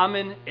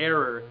 common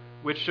error,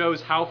 which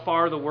shows how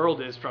far the world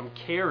is from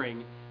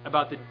caring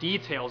about the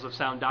details of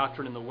sound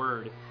doctrine in the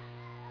Word.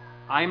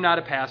 I am not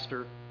a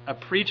pastor. A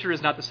preacher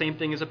is not the same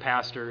thing as a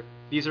pastor.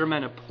 These are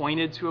men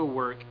appointed to a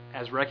work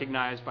as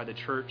recognized by the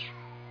church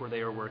where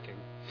they are working.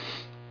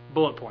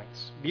 Bullet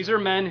points. These are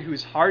men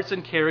whose hearts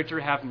and character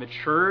have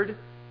matured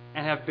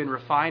and have been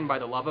refined by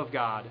the love of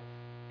God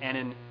and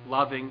in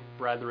loving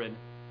brethren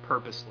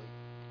purposely.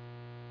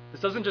 This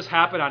doesn't just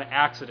happen on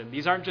accident.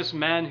 These aren't just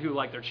men who,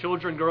 like, their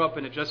children grow up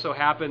and it just so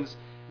happens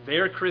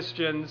they're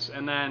Christians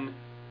and then,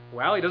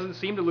 well, he doesn't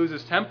seem to lose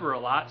his temper a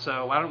lot,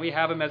 so why don't we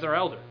have him as our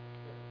elder?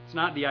 It's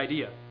not the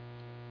idea.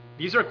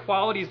 These are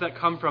qualities that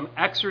come from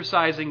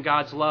exercising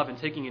God's love and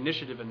taking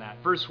initiative in that.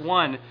 Verse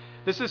 1,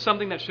 this is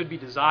something that should be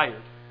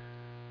desired.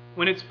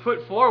 When it's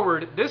put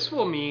forward, this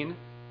will mean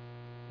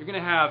you're going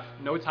to have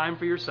no time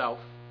for yourself.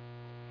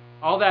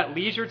 All that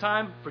leisure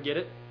time, forget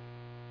it.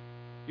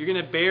 You're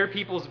going to bear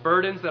people's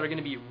burdens that are going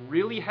to be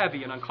really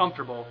heavy and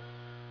uncomfortable,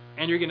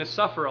 and you're going to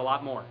suffer a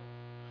lot more.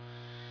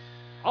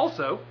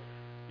 Also,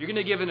 you're going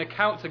to give an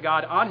account to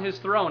God on his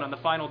throne on the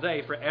final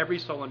day for every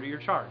soul under your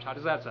charge. How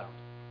does that sound?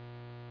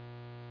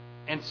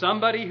 And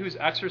somebody who's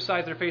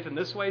exercised their faith in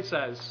this way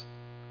says,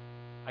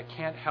 I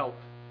can't help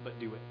but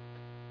do it,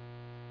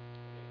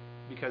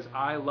 because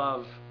I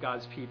love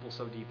God's people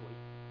so deeply.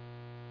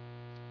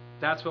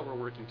 That's what we're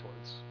working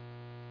towards.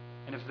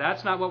 And if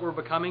that's not what we're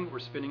becoming, we're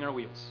spinning our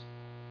wheels.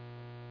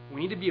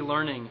 We need to be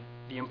learning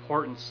the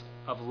importance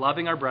of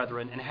loving our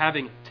brethren and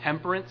having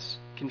temperance,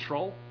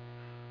 control,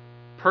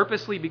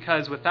 purposely,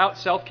 because without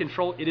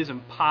self-control, it is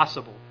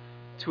impossible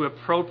to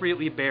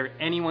appropriately bear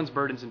anyone's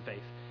burdens in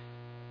faith.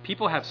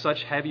 People have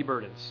such heavy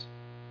burdens,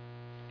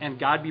 and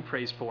God be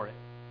praised for it,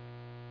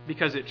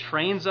 because it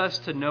trains us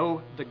to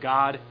know the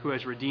God who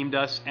has redeemed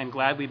us and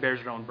gladly bears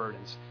our own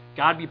burdens.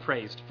 God be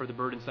praised for the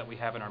burdens that we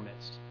have in our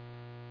midst.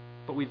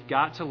 But we've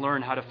got to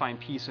learn how to find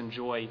peace and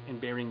joy in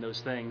bearing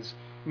those things.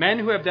 Men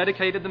who have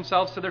dedicated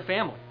themselves to their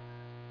family.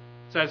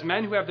 So as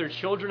men who have their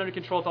children under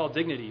control with all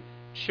dignity,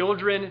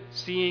 children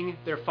seeing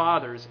their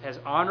fathers as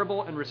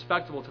honorable and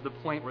respectable to the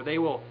point where they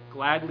will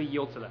gladly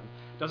yield to them.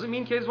 Doesn't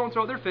mean kids won't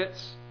throw their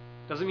fits.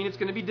 Doesn't mean it's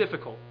going to be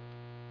difficult,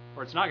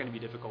 or it's not going to be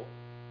difficult.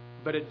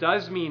 But it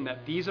does mean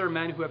that these are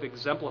men who have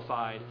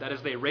exemplified that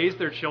as they raise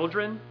their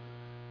children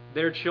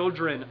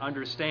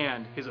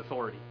understand his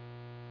authority.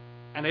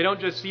 And they don't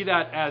just see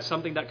that as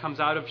something that comes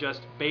out of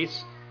just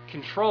base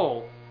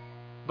control,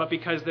 but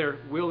because they're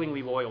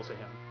willingly loyal to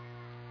him.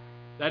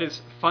 That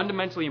is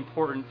fundamentally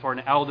important for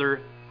an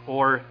elder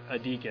or a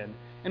deacon.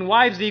 And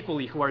wives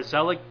equally, who are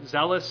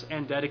zealous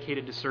and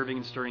dedicated to serving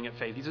and stirring up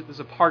faith. This is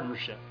a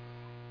partnership.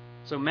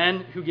 So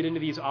men who get into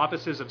these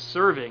offices of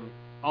serving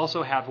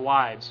also have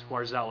wives who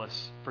are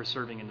zealous for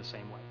serving in the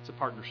same way. It's a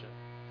partnership.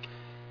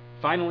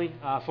 Finally,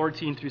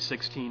 14 through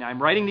 16.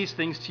 I'm writing these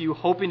things to you,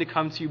 hoping to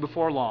come to you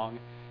before long,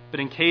 but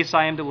in case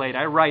I am delayed,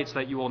 I write so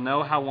that you will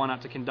know how one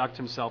ought to conduct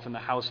himself in the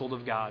household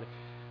of God,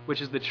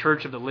 which is the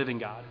church of the living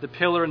God, the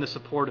pillar and the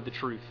support of the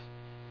truth.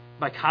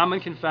 By common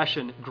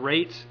confession,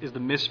 great is the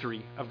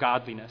mystery of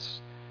godliness.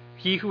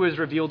 He who is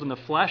revealed in the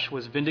flesh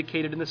was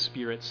vindicated in the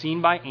spirit,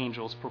 seen by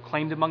angels,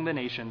 proclaimed among the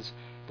nations,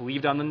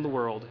 believed on in the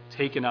world,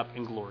 taken up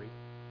in glory.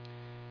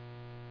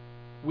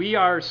 We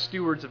are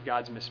stewards of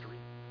God's mystery.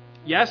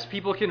 Yes,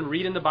 people can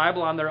read in the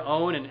Bible on their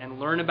own and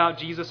learn about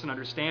Jesus and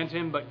understand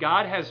him, but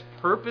God has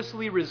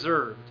purposely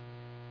reserved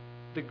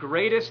the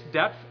greatest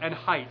depth and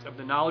height of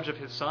the knowledge of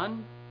his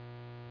Son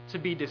to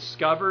be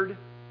discovered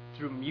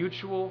through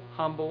mutual,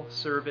 humble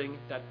serving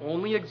that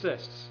only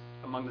exists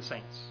among the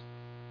saints.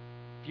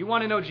 If you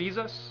want to know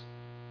Jesus,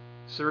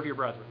 serve your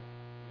brethren.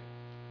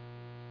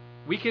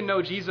 We can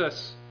know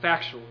Jesus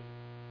factually,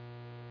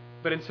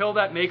 but until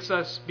that makes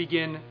us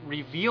begin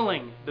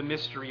revealing the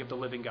mystery of the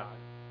living God,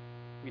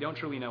 we don't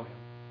truly know him.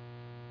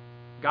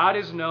 God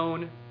is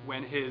known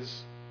when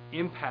his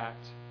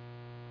impact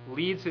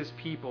leads his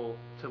people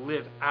to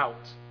live out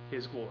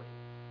his glory.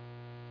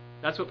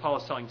 That's what Paul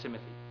is telling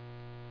Timothy.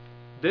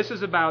 This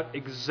is about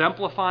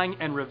exemplifying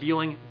and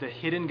revealing the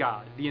hidden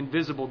God, the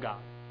invisible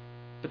God,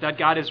 but that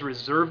God has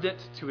reserved it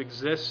to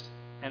exist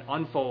and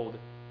unfold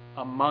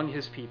among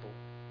his people,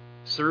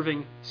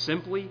 serving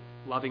simply,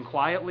 loving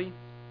quietly,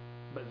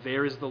 but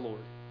there is the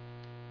Lord.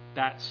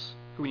 That's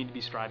who we need to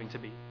be striving to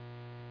be.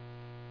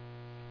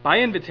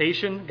 By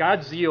invitation,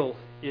 God's zeal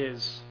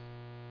is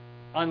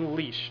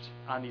unleashed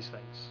on these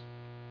things.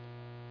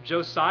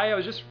 Josiah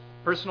was just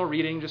personal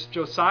reading.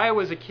 Josiah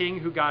was a king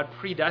who God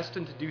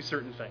predestined to do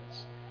certain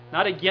things.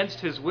 Not against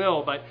his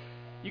will, but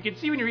you can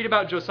see when you read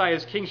about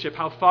Josiah's kingship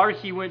how far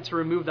he went to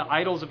remove the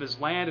idols of his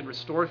land and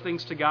restore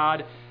things to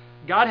God.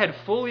 God had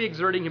fully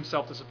exerting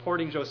himself to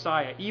supporting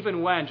Josiah,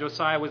 even when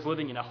Josiah was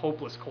living in a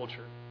hopeless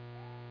culture.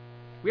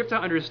 We have to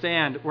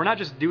understand, we're not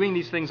just doing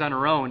these things on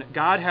our own.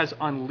 God has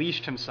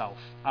unleashed himself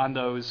on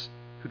those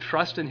who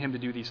trust in him to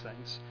do these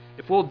things.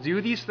 If we'll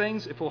do these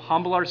things, if we'll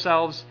humble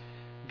ourselves,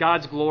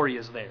 God's glory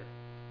is there.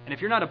 And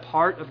if you're not a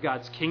part of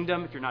God's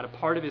kingdom, if you're not a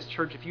part of his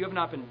church, if you have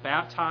not been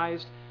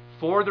baptized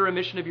for the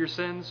remission of your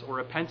sins or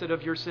repented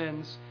of your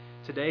sins,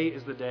 today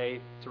is the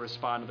day to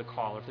respond to the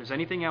call. If there's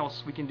anything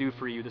else we can do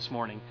for you this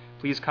morning,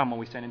 please come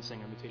when we stand and sing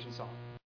our invitation song.